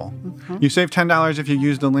affordable. Mm-hmm. You save $10 if you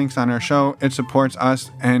use the links on our show. It supports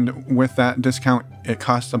us, and with that discount, it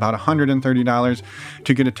costs about $130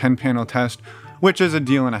 to get a 10-panel test, which is a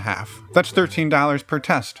deal and a half. That's $13 per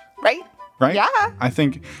test. Right? Yeah. I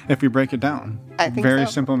think if we break it down, I think very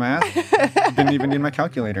so. simple math. Didn't even need my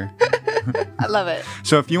calculator. I love it.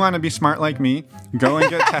 So if you want to be smart like me, go and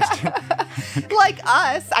get tested. Like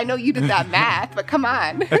us. I know you did that math, but come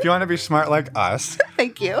on. If you want to be smart like us,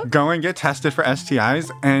 thank you. Go and get tested for STIs.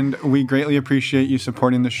 And we greatly appreciate you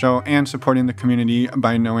supporting the show and supporting the community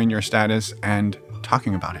by knowing your status and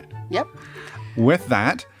talking about it. Yep. With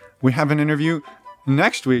that, we have an interview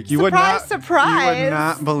next week. Surprise. You would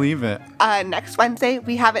not believe it. Next Wednesday,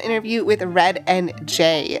 we have an interview with Red and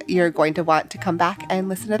Jay. You're going to want to come back and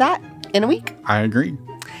listen to that in a week. I agree.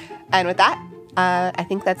 And with that, I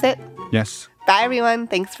think that's it. Yes. Bye, everyone.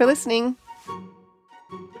 Thanks for listening.